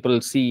sometimes people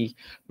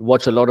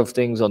watch a lot of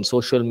things on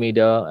social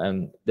media,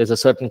 and there's a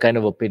certain kind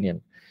of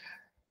opinion.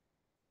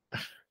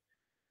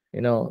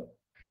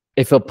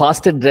 If a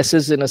pastor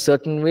dresses in a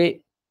certain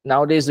way,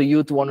 nowadays the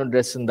youth want to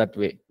dress in that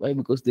way. Why?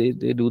 Because they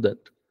do that.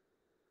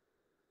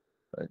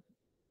 Right?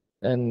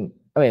 And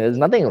I mean, there's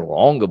nothing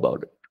wrong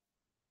about it.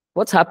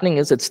 What's happening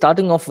is it's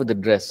starting off with the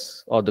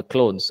dress or the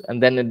clothes,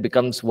 and then it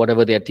becomes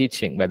whatever they are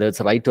teaching, whether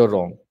it's right or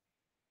wrong.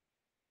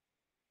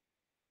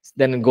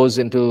 Then it goes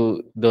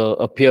into the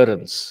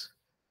appearance.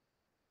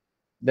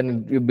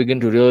 Then you begin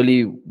to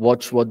really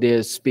watch what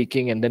they're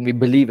speaking, and then we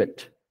believe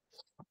it.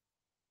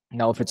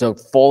 Now, if it's a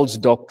false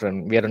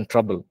doctrine, we are in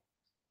trouble.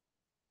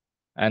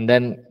 And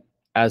then,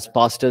 as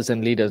pastors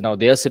and leaders, now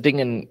they are sitting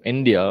in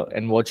India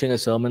and watching a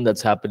sermon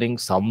that's happening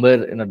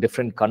somewhere in a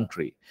different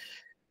country,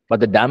 but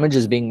the damage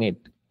is being made.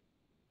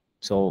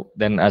 So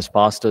then, as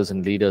pastors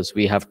and leaders,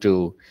 we have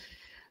to,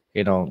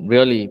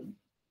 really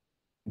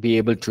be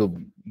able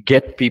to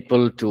get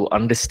people to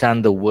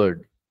understand the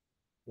word.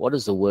 What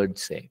does the word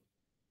say?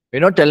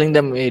 We're not telling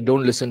them, hey,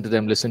 don't listen to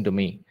them, listen to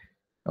me.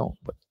 No,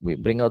 but we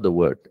bring out the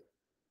word.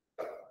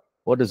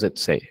 What does it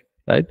say?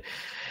 Right?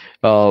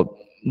 The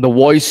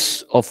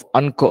voice of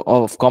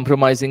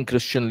compromising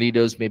Christian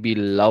leaders may be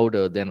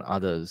louder than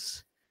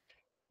others,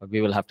 but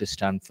we will have to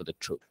stand for the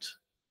truth.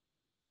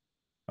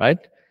 Right?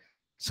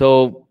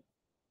 So,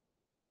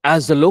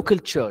 as the local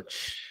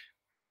church,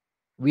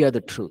 we are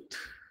the truth.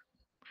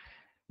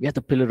 We are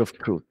the pillar of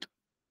truth.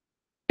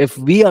 If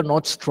we are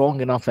not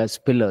strong enough as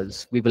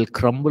pillars, we will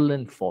crumble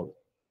and fall.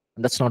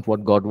 And that's not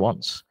what God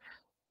wants.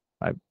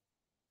 Right?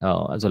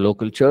 As a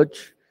local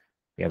church,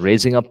 we are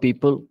raising up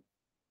people,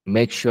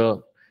 make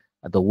sure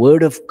that the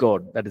word of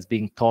God that is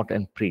being taught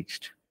and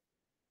preached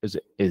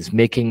is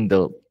making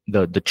the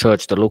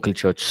church, the local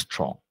church,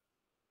 strong.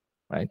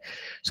 Right?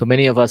 So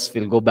many of us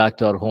will go back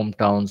to our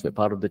hometowns. We're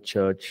part of the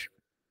church.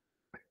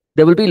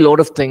 There will be a lot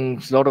of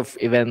things, a lot of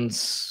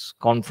events,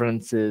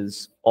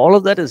 conferences. All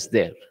of that is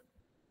there.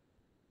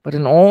 But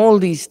in all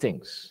these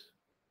things,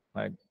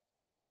 right,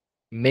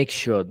 make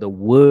sure the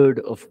word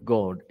of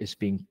God is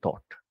being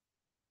taught.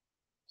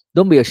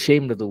 Don't be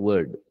ashamed of the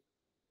word.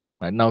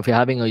 Right? Now, if you're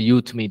having a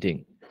youth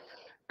meeting,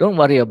 don't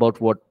worry about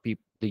what the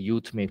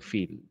youth may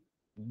feel.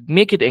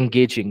 Make it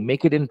engaging,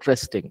 make it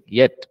interesting,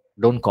 yet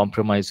don't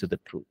compromise with the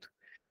truth.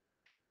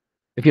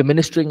 If you're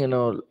ministering in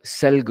a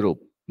cell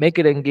group, make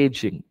it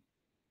engaging.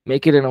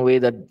 Make it in a way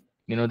that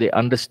they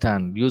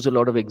understand. Use a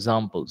lot of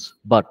examples,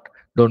 but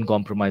don't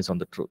compromise on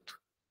the truth.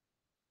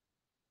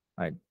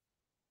 Right?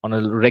 On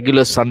a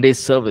regular Sunday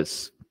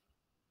service,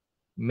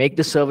 make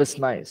the service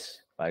nice.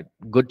 Right?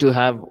 Good to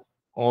have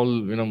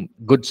all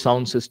good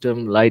sound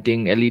system,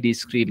 lighting, LED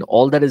screen.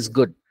 All that is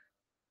good,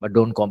 but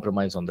don't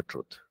compromise on the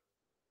truth.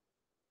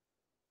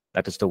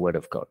 That is the word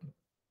of God.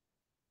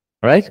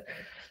 All right?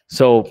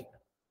 So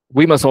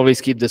we must always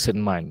keep this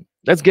in mind.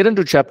 Let's get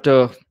into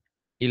chapter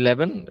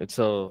 11. It's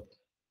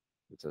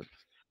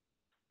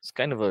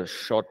kind of a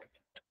short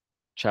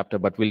chapter,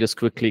 but we'll just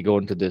quickly go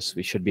into this.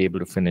 We should be able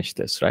to finish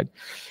this, right?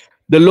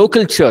 The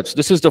local church.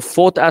 This is the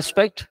fourth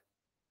aspect.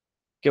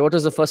 Okay, what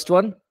is the first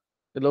one?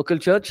 The local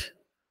church.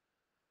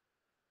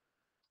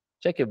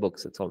 Check your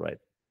books. It's all right.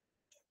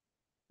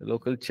 The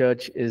local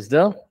church is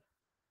go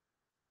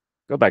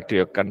back to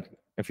your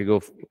if you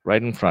go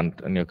right in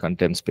front on your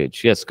contents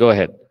page. Yes, go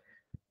ahead.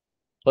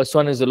 First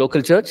one is the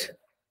local church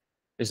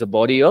is the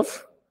body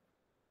of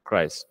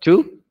Christ.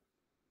 2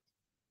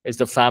 is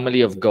the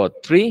family of God.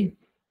 3,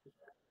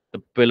 the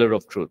pillar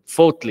of truth.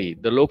 Fourthly,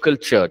 the local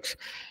church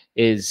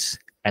is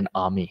an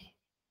army.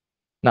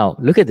 Now,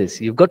 look at this.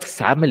 You've got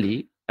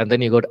family and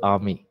then you got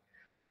army.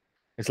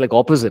 It's like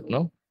opposite,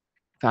 no?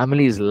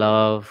 Family is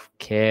love,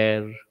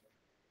 care.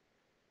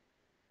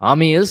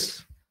 Army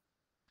is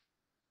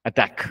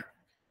attack.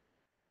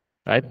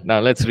 Right? Now,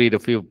 let's read a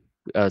few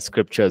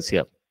scriptures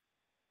here.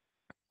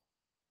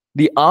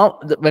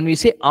 When we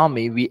say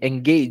army, we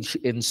engage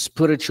in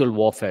spiritual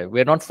warfare.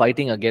 We're not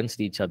fighting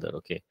against each other,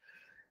 okay?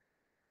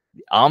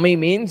 The army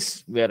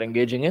means we are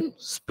engaging in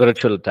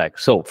spiritual attack.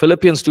 So,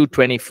 Philippians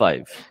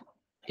 2:25.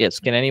 Yes,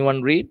 can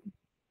anyone read?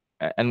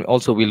 And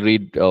also we'll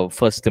read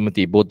 1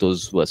 Timothy, both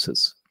those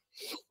verses.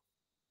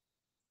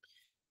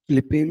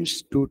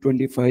 Philippians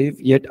 2:25.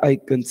 Yet I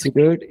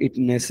considered it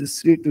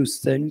necessary to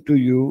send to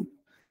you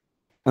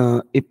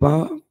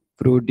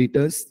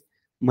Epaphroditus,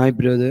 my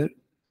brother,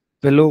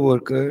 fellow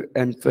worker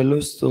and fellow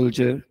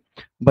soldier,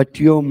 but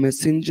your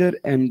messenger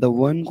and the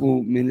one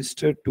who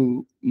ministered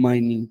to my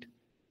need.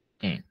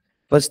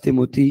 1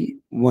 Timothy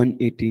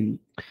 1:18.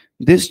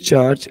 This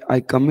charge I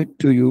commit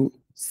to you,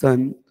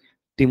 son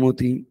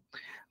Timothy,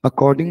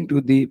 according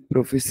to the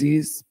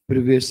prophecies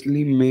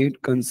previously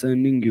made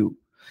concerning you,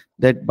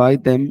 that by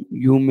them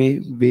you may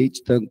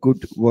wage the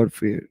good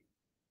warfare.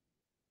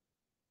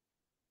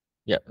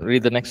 Yeah,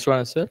 read the next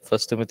one, sir. 1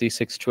 Timothy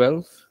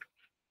 6:12.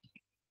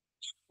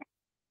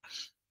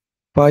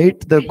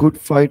 Fight the good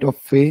fight of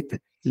faith,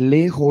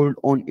 lay hold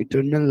on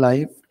eternal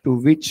life, to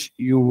which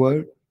you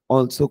were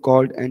also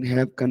called and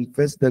have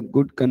confessed the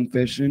good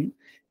confession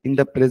in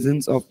the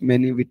presence of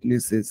many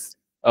witnesses.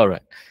 All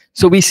right.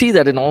 So we see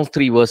that in all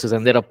three verses,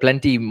 and there are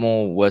plenty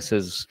more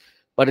verses.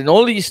 But in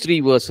all these three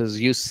verses,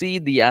 you see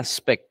the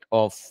aspect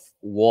of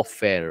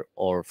warfare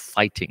or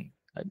fighting.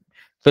 Right?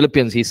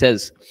 Philippians, he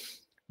says,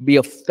 be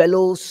a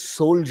fellow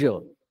soldier.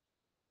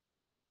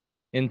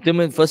 In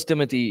 1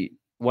 Timothy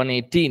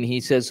 1:18, he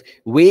says,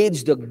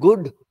 wage the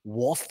good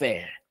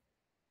warfare.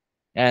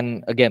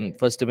 And again,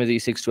 1 Timothy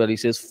 6:12, he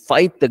says,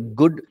 fight the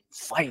good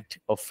fight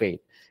of faith.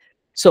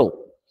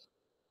 So,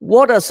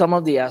 what are some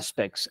of the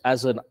aspects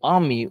as an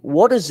army?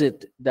 What is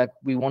it that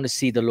we want to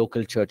see the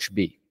local church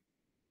be?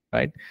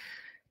 Right?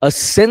 A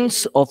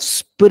sense of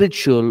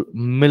spiritual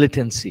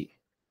militancy,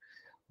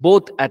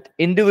 both at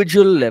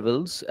individual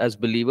levels as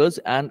believers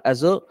and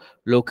as a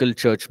local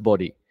church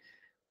body.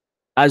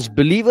 As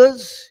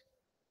believers,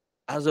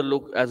 as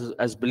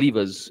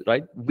believers,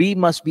 right? We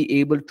must be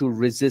able to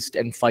resist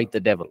and fight the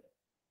devil.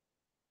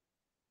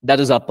 That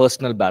is our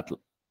personal battle.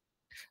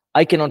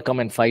 I cannot come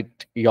and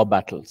fight your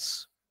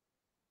battles.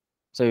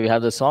 So you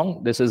have the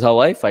song, This Is How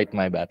I Fight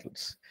My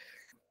Battles.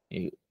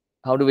 You-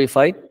 How do we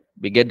fight?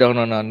 We get down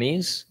on our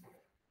knees,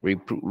 we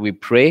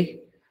pray,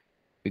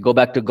 we go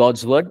back to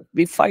God's word,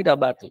 we fight our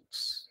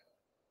battles.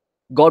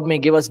 God may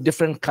give us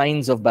different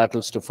kinds of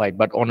battles to fight,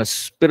 but on a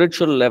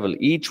spiritual level,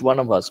 each one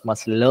of us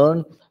must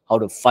learn how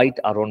to fight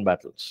our own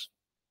battles.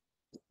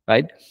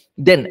 Right?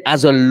 Then,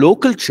 as a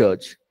local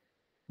church,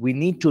 we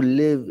need to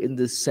live in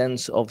this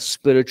sense of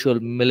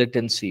spiritual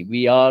militancy.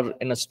 We are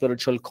in a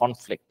spiritual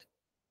conflict.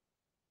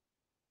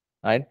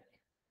 Right?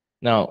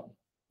 Now,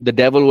 the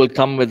devil will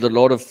come with a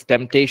lot of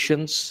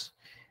temptations.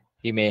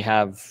 He may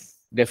have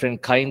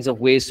different kinds of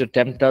ways to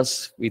tempt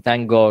us. We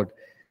thank God.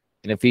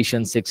 In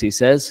Ephesians 6, he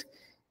says,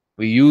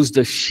 we use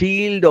the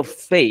shield of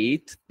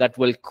faith that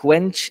will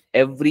quench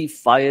every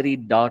fiery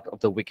dart of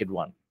the wicked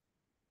one.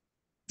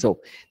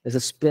 So there's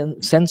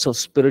a sense of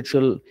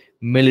spiritual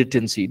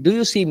militancy. Do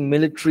you see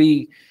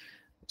military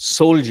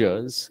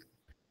soldiers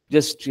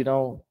just,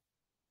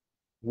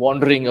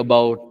 wandering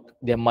about,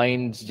 their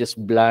minds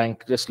just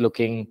blank, just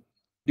looking?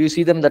 Do you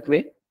see them that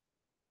way?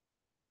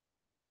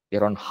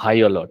 They're on high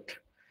alert.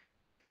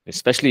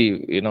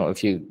 Especially,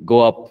 if you go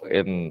up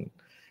in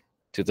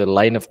to the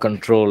line of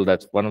control,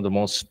 that's one of the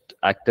most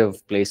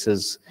active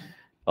places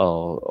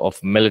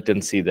of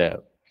militancy there.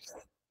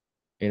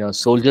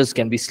 Soldiers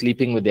can be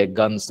sleeping with their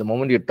guns. The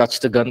moment you touch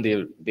the gun,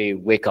 they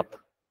wake up.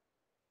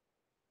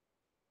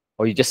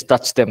 Or you just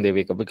touch them, they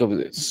wake up, because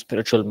it's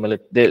spiritual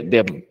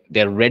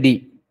they're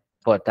ready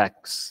for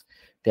attacks.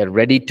 They're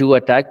ready to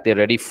attack, they're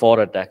ready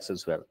for attacks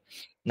as well.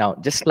 Now,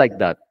 just like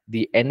that,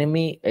 the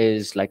enemy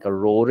is like a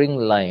roaring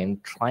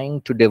lion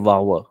trying to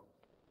devour.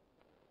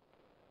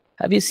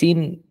 Have you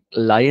seen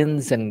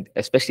lions, and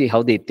especially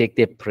how they take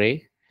their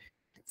prey?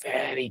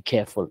 Very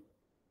careful.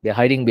 They're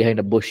hiding behind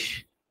a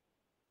bush,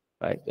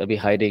 right? They'll be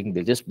hiding,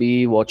 they'll just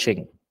be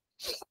watching.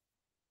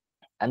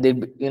 And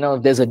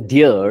if there's a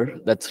deer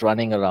that's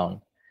running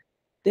around,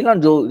 they'll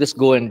not just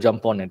go and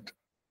jump on it.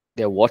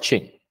 They're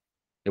watching.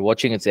 They're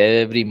watching its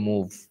every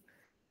move.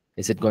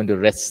 Is it going to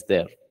rest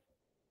there?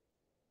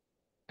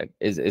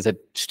 Is it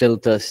still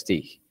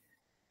thirsty?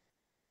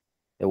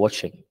 They're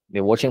watching.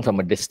 They're watching from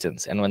a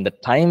distance. And when the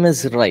time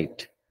is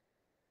right,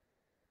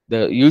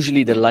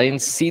 usually the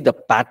lions see the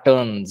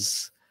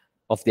patterns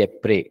of their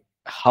prey,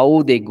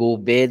 how they go,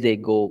 where they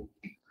go,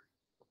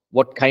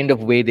 what kind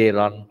of way they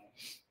run.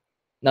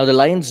 Now, the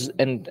lions,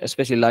 and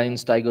especially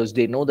lions, tigers,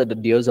 they know that the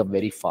deers are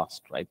very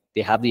fast, right?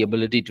 They have the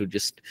ability to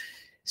just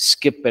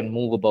skip and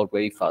move about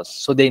very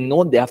fast. So they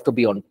know they have to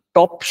be on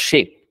top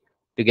shape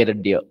to get a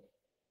deer.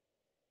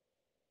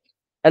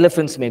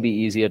 Elephants may be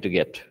easier to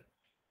get.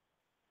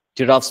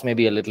 Giraffes may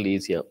be a little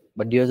easier,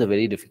 but deers are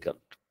very difficult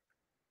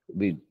to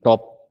be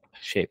top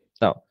shape.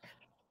 Now,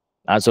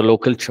 as a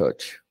local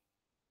church,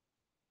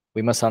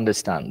 we must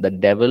understand the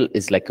devil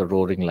is like a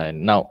roaring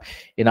lion. Now,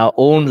 in our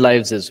own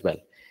lives as well,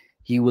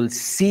 he will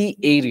see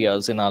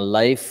areas in our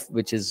life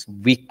which is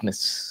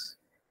weakness,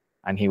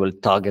 and he will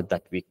target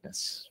that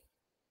weakness.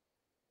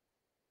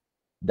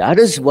 That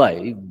is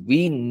why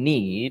we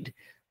need,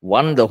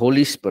 one, the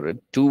Holy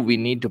Spirit; two, we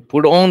need to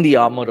put on the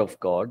armor of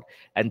God;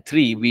 and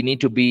three, we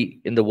need to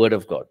be in the Word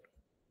of God.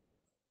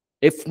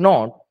 If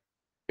not,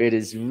 it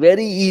is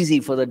very easy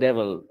for the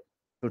devil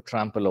to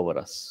trample over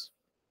us.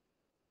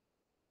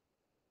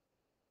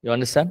 You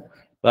understand?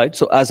 Right?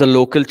 So, as a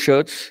local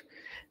church,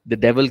 the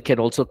devil can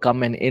also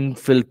come and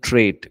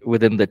infiltrate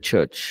within the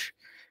church.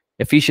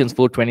 Ephesians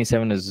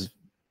 4:27 is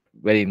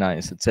very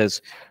nice. It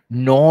says,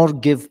 nor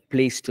give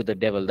place to the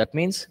devil. That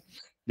means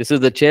this is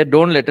the chair.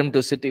 Don't let him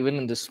to sit even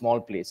in this small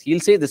place. He'll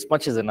say this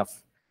much is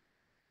enough.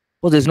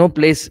 Oh, there's no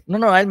place. No,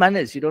 no, I'll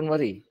manage. You don't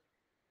worry.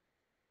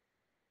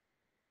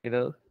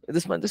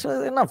 This one is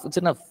enough. It's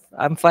enough.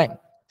 I'm fine.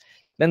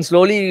 Then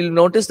slowly you'll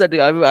notice that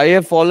I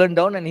have fallen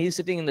down and he's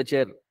sitting in the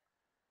chair.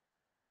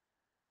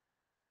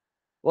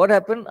 What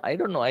happened? I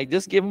don't know. I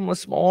just gave him a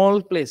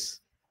small place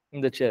in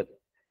the chair.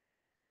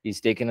 He's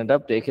taken it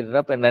up,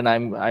 and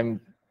then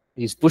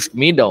he's pushed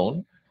me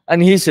down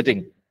and he's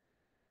sitting.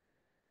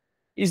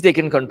 He's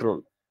taken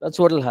control. That's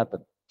what will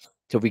happen.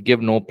 So we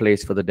give no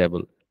place for the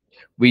devil.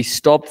 We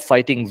stop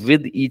fighting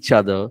with each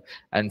other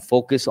and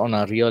focus on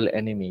our real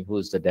enemy, who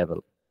is the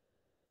devil.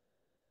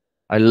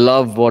 I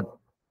love what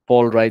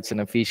Paul writes in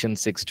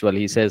Ephesians 6:12.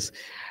 He says,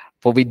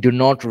 "For we do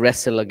not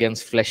wrestle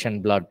against flesh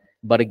and blood,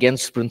 but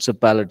against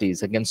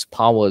principalities, against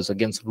powers,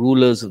 against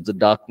rulers of the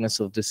darkness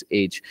of this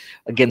age,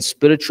 against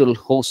spiritual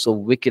hosts of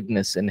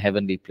wickedness in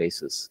heavenly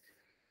places."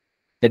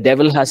 The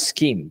devil has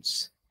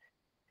schemes,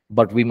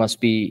 but we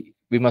must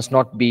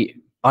not be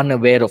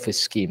unaware of his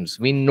schemes.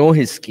 We know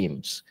his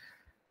schemes.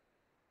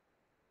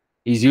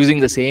 He's using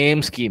the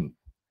same scheme.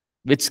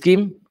 Which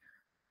scheme?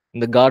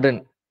 In the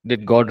garden,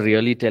 did God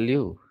really tell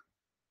you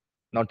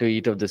not to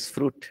eat of this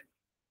fruit?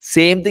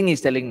 Same thing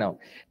he's telling now.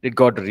 Did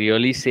God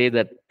really say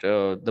that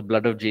the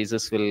blood of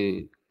Jesus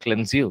will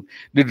cleanse you?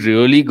 Did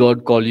really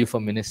God call you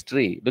for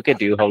ministry? Look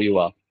at you, how you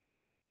are.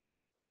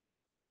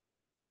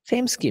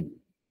 Same scheme.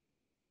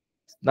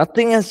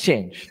 Nothing has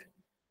changed.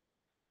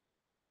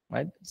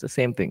 Right? It's the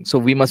same thing. So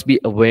we must be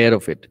aware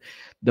of it.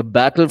 The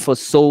battle for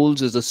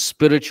souls is a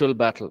spiritual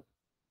battle.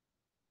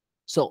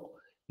 So,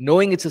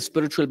 knowing it's a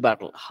spiritual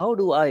battle, how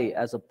do I,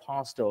 as a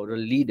pastor or a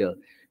leader,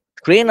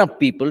 train up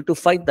people to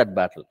fight that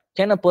battle?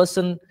 Can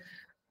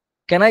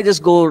I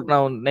just go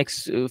now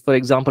for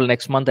example,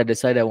 next month I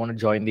decide I want to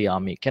join the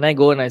army. Can I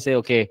go and I say,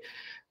 okay,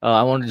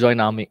 I want to join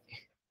army?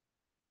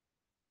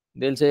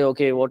 They'll say,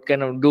 okay, what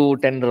can I do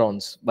 10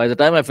 rounds? By the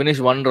time I finish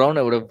one round,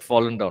 I would have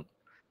fallen down.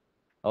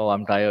 Oh,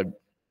 I'm tired.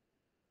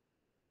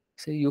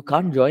 Say, you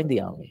can't join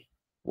the army.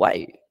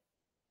 Why?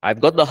 I've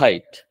got the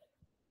height.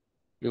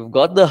 You've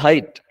got the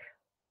height.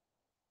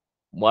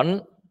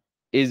 One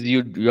is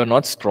you're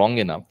not strong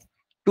enough.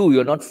 Two,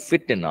 you're not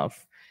fit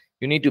enough.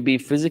 You need to be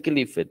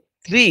physically fit.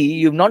 Three,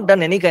 you've not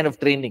done any kind of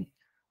training.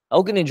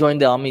 How can you join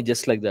the army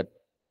just like that?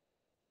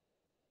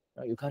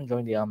 No, you can't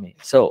join the army.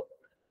 So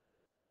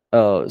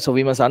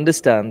we must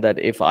understand that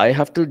if I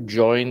have to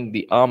join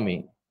the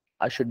army,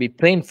 I should be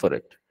trained for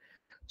it.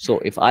 So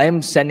if I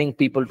am sending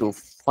people to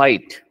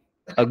fight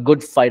a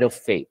good fight of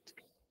faith,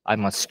 I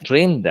must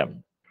train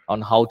them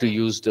on how to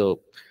use the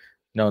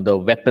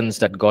weapons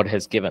that God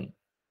has given.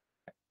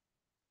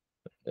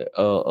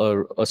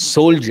 A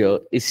soldier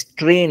is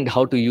trained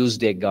how to use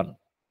their gun.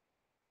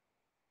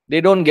 They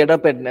don't get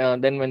up and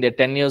then when they're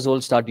 10 years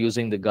old start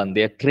using the gun.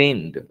 They are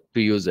trained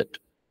to use it.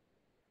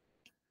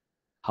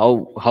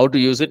 How to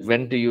use it,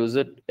 when to use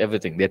it,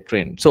 everything. They're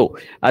trained. So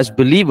as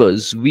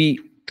believers, we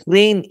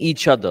train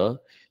each other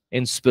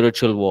in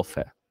spiritual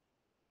warfare.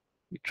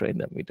 We train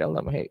them. We tell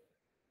them, hey,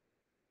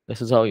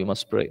 this is how you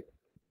must pray.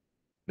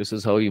 This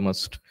is how you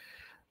must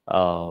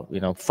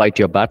fight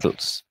your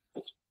battles.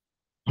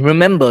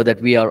 Remember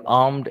that we are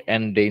armed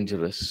and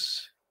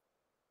dangerous.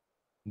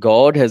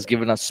 God has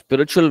given us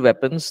spiritual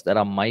weapons that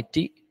are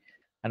mighty,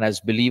 and as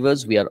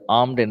believers, we are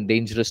armed and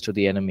dangerous to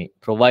the enemy,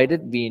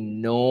 provided we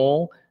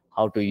know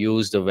how to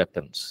use the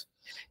weapons.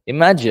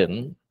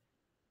 Imagine,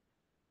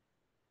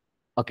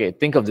 okay,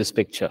 think of this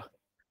picture.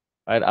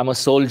 Right? I'm a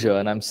soldier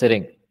and I'm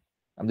sitting.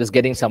 I'm just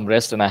getting some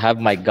rest and I have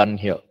my gun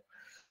here.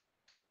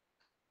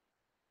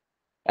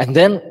 And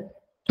then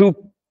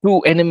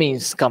two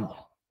enemies come,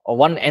 or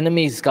one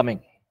enemy is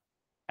coming,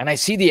 and I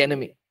see the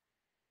enemy.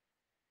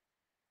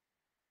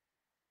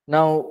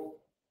 Now,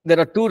 there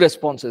are two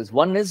responses.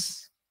 One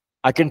is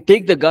I can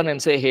take the gun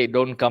and say, hey,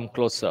 don't come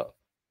closer.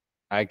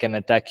 I can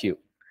attack you.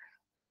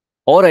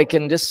 Or I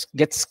can just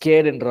get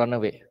scared and run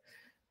away.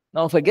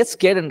 Now, if I get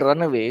scared and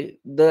run away,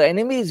 the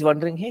enemy is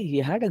wondering, hey, he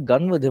had a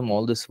gun with him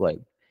all this while.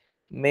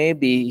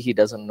 Maybe he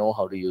doesn't know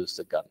how to use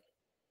the gun.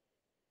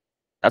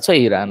 That's why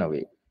he ran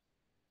away.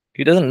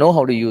 He doesn't know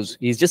how to use.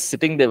 He's just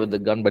sitting there with the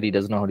gun, but he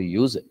doesn't know how to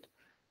use it.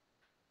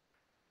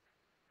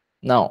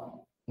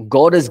 Now,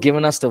 God has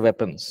given us the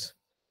weapons.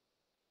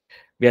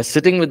 We are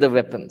sitting with the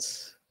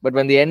weapons. But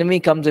when the enemy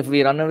comes, if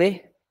we run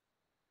away,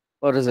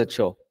 what does it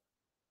show?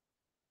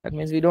 That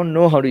means we don't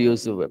know how to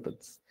use the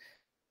weapons.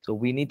 So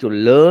we need to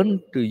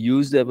learn to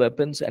use the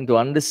weapons and to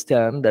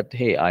understand that,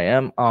 hey, I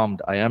am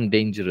armed, I am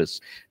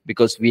dangerous,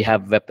 because we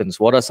have weapons.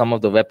 What are some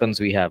of the weapons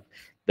we have?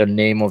 The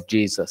name of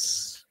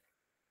Jesus,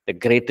 the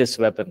greatest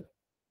weapon.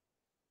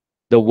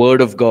 The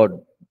word of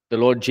God. The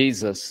Lord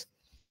Jesus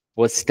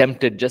was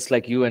tempted just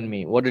like you and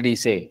me. What did he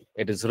say?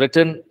 It is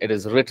written, it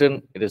is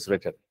written, it is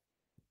written.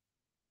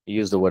 He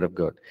used the word of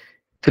God.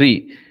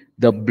 3,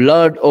 the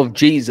blood of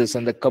Jesus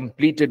and the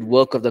completed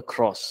work of the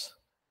cross.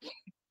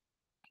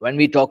 When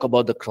we talk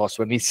about the cross,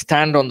 when we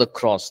stand on the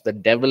cross, the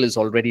devil is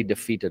already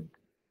defeated.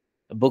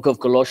 The book of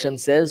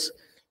Colossians says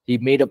he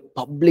made a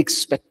public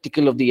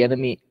spectacle of the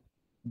enemy,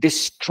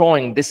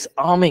 destroying,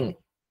 disarming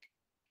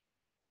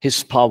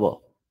his power.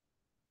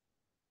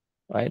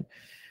 right?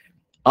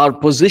 Our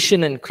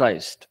position in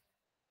Christ.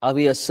 Are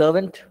we a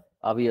servant?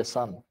 Are we a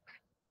son?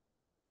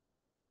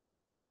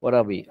 What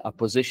are we? Our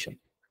position,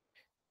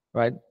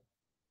 right?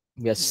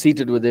 We are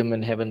seated with him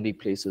in heavenly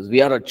places.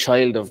 We are a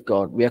child of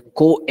God. We are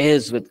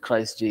co-heirs with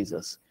Christ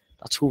Jesus.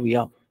 That's who we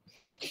are.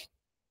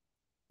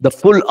 The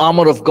full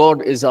armor of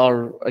God is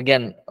our,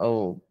 again,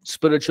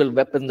 spiritual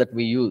weapon that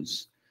we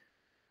use.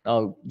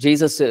 Now,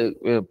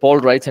 Paul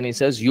writes and he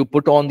says, you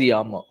put on the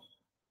armor.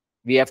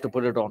 We have to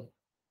put it on.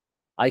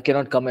 I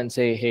cannot come and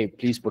say, hey,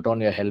 please put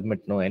on your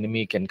helmet. No,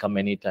 enemy can come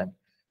anytime.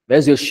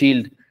 Where's your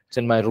shield? It's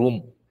in my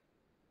room.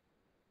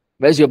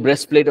 Where's your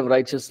breastplate of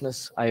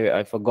righteousness?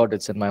 I forgot,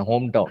 it's in my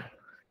hometown.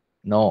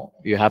 No,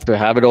 you have to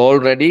have it all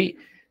ready.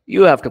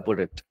 You have to put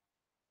it.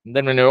 And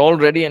then when you're all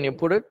ready and you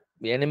put it,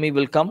 the enemy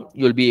will come.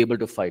 You'll be able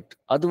to fight.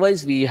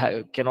 Otherwise, we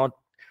cannot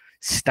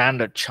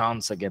stand a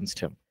chance against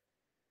him.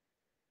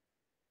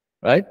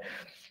 Right?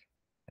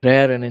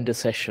 Prayer and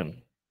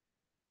intercession.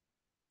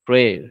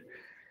 Prayer.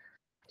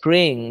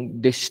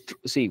 Praying,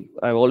 see,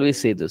 I always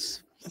say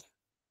this.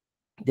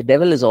 The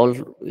devil is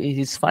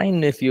he's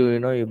fine if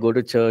you go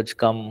to church,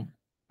 come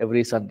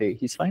every Sunday.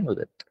 He's fine with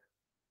it.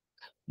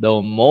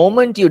 The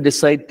moment you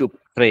decide to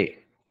pray,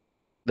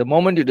 the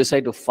moment you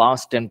decide to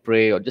fast and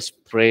pray or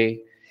just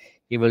pray,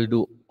 he will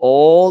do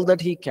all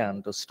that he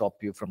can to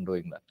stop you from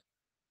doing that.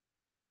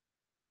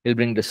 He'll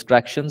bring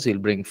distractions, he'll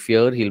bring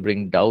fear, he'll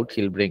bring doubt,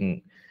 he'll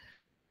bring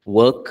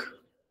work,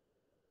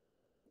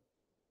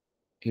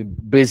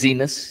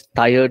 busyness,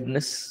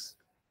 tiredness,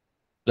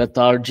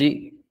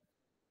 lethargy,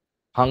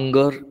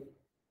 hunger,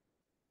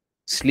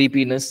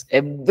 sleepiness,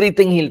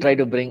 everything he'll try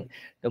to bring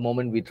the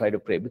moment we try to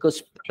pray.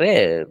 Because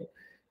prayer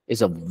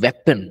is a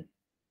weapon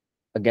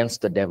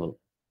against the devil.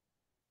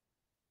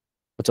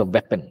 It's a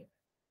weapon.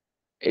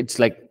 It's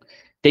like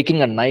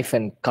taking a knife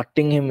and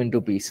cutting him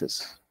into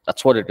pieces.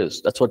 That's what it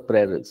is. That's what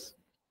prayer is.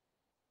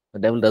 The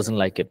devil doesn't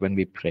like it when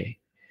we pray.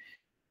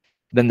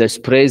 Then there's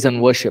praise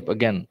and worship.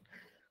 Again,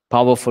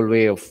 powerful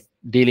way of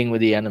dealing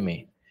with the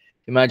enemy.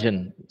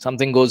 Imagine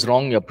something goes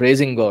wrong, you're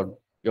praising God,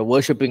 you're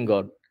worshiping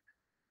God.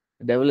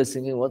 The devil is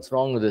thinking, what's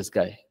wrong with this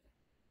guy?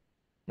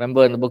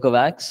 Remember in the book of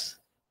Acts,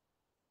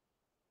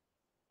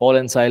 Paul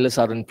and Silas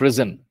are in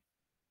prison.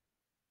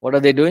 What are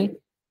they doing?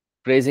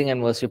 Praising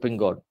and worshiping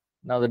God.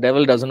 Now the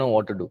devil doesn't know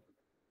what to do.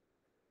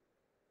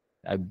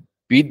 I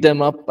beat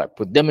them up, I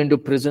put them into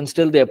prison,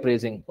 still they are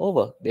praising.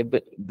 Over.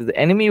 The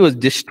enemy was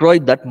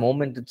destroyed that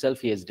moment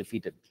itself, he has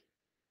defeated.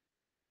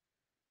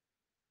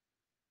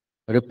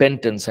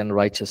 Repentance and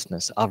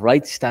righteousness. Our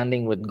right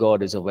standing with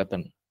God is a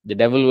weapon.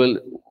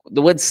 The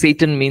word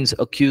Satan means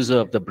accuser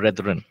of the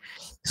brethren.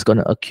 He's going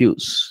to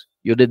accuse.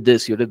 You did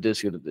this, you did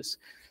this, you did this.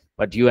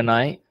 But you and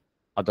I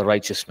are the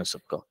righteousness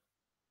of God.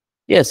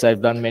 Yes,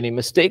 I've done many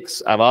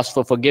mistakes. I've asked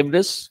for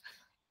forgiveness.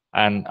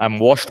 And I'm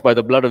washed by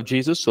the blood of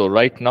Jesus. So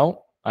right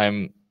now,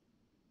 I'm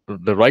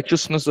the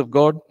righteousness of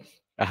God.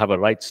 I have a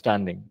right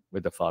standing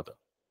with the Father.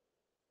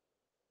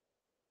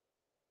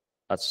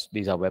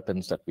 These are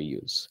weapons that we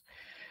use.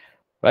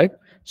 Right?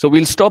 So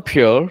we'll stop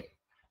here.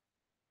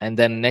 And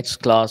then next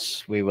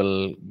class, we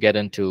will get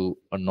into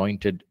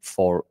anointed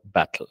for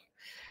battle.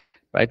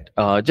 Right?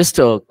 Just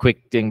a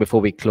quick thing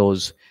before we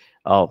close.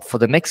 For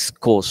the next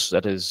course,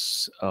 that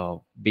is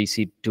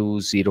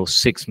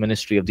BC206,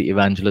 Ministry of the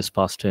Evangelist,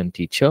 Pastor and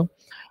Teacher,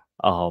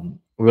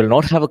 we will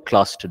not have a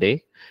class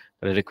today.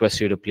 But I request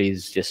you to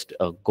please just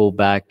go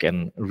back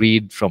and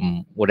read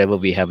from whatever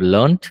we have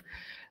learned.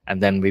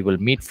 And then we will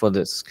meet for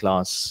this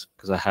class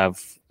because I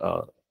have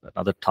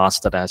another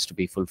task that has to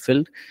be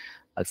fulfilled.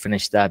 I'll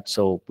finish that.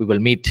 So we will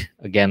meet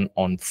again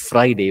on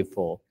Friday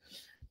for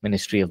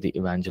Ministry of the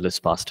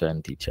Evangelist, Pastor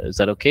and Teacher. Is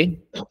that okay?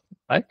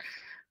 Right?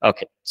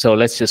 Okay. So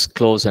let's just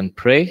close and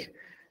pray.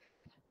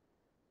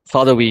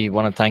 Father, we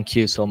want to thank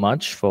you so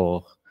much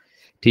for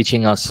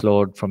teaching us,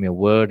 Lord, from your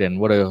word. And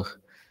what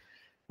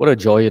a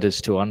joy it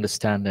is to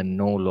understand and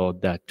know,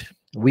 Lord, that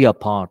we are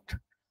part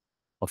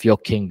of your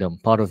kingdom,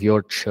 part of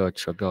your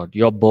church, oh God,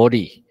 your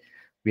body.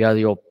 We are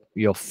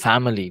your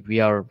family. We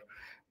are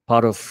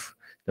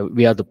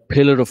we are the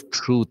pillar of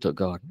truth, oh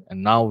God.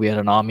 And now we are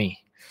an army.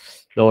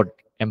 Lord,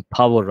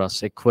 empower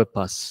us, equip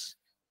us,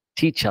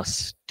 teach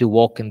us to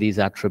walk in these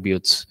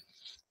attributes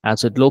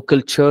as a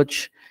local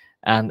church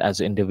and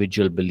as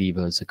individual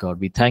believers, oh God.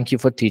 We thank you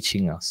for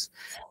teaching us.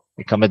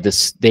 We commit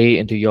this day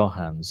into your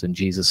hands. In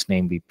Jesus'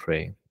 name we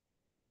pray.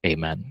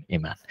 Amen.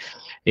 Amen.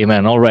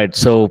 Amen. All right.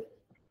 So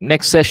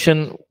next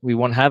session we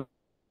won't have.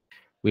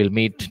 We'll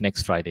meet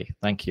next Friday.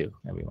 Thank you,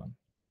 everyone.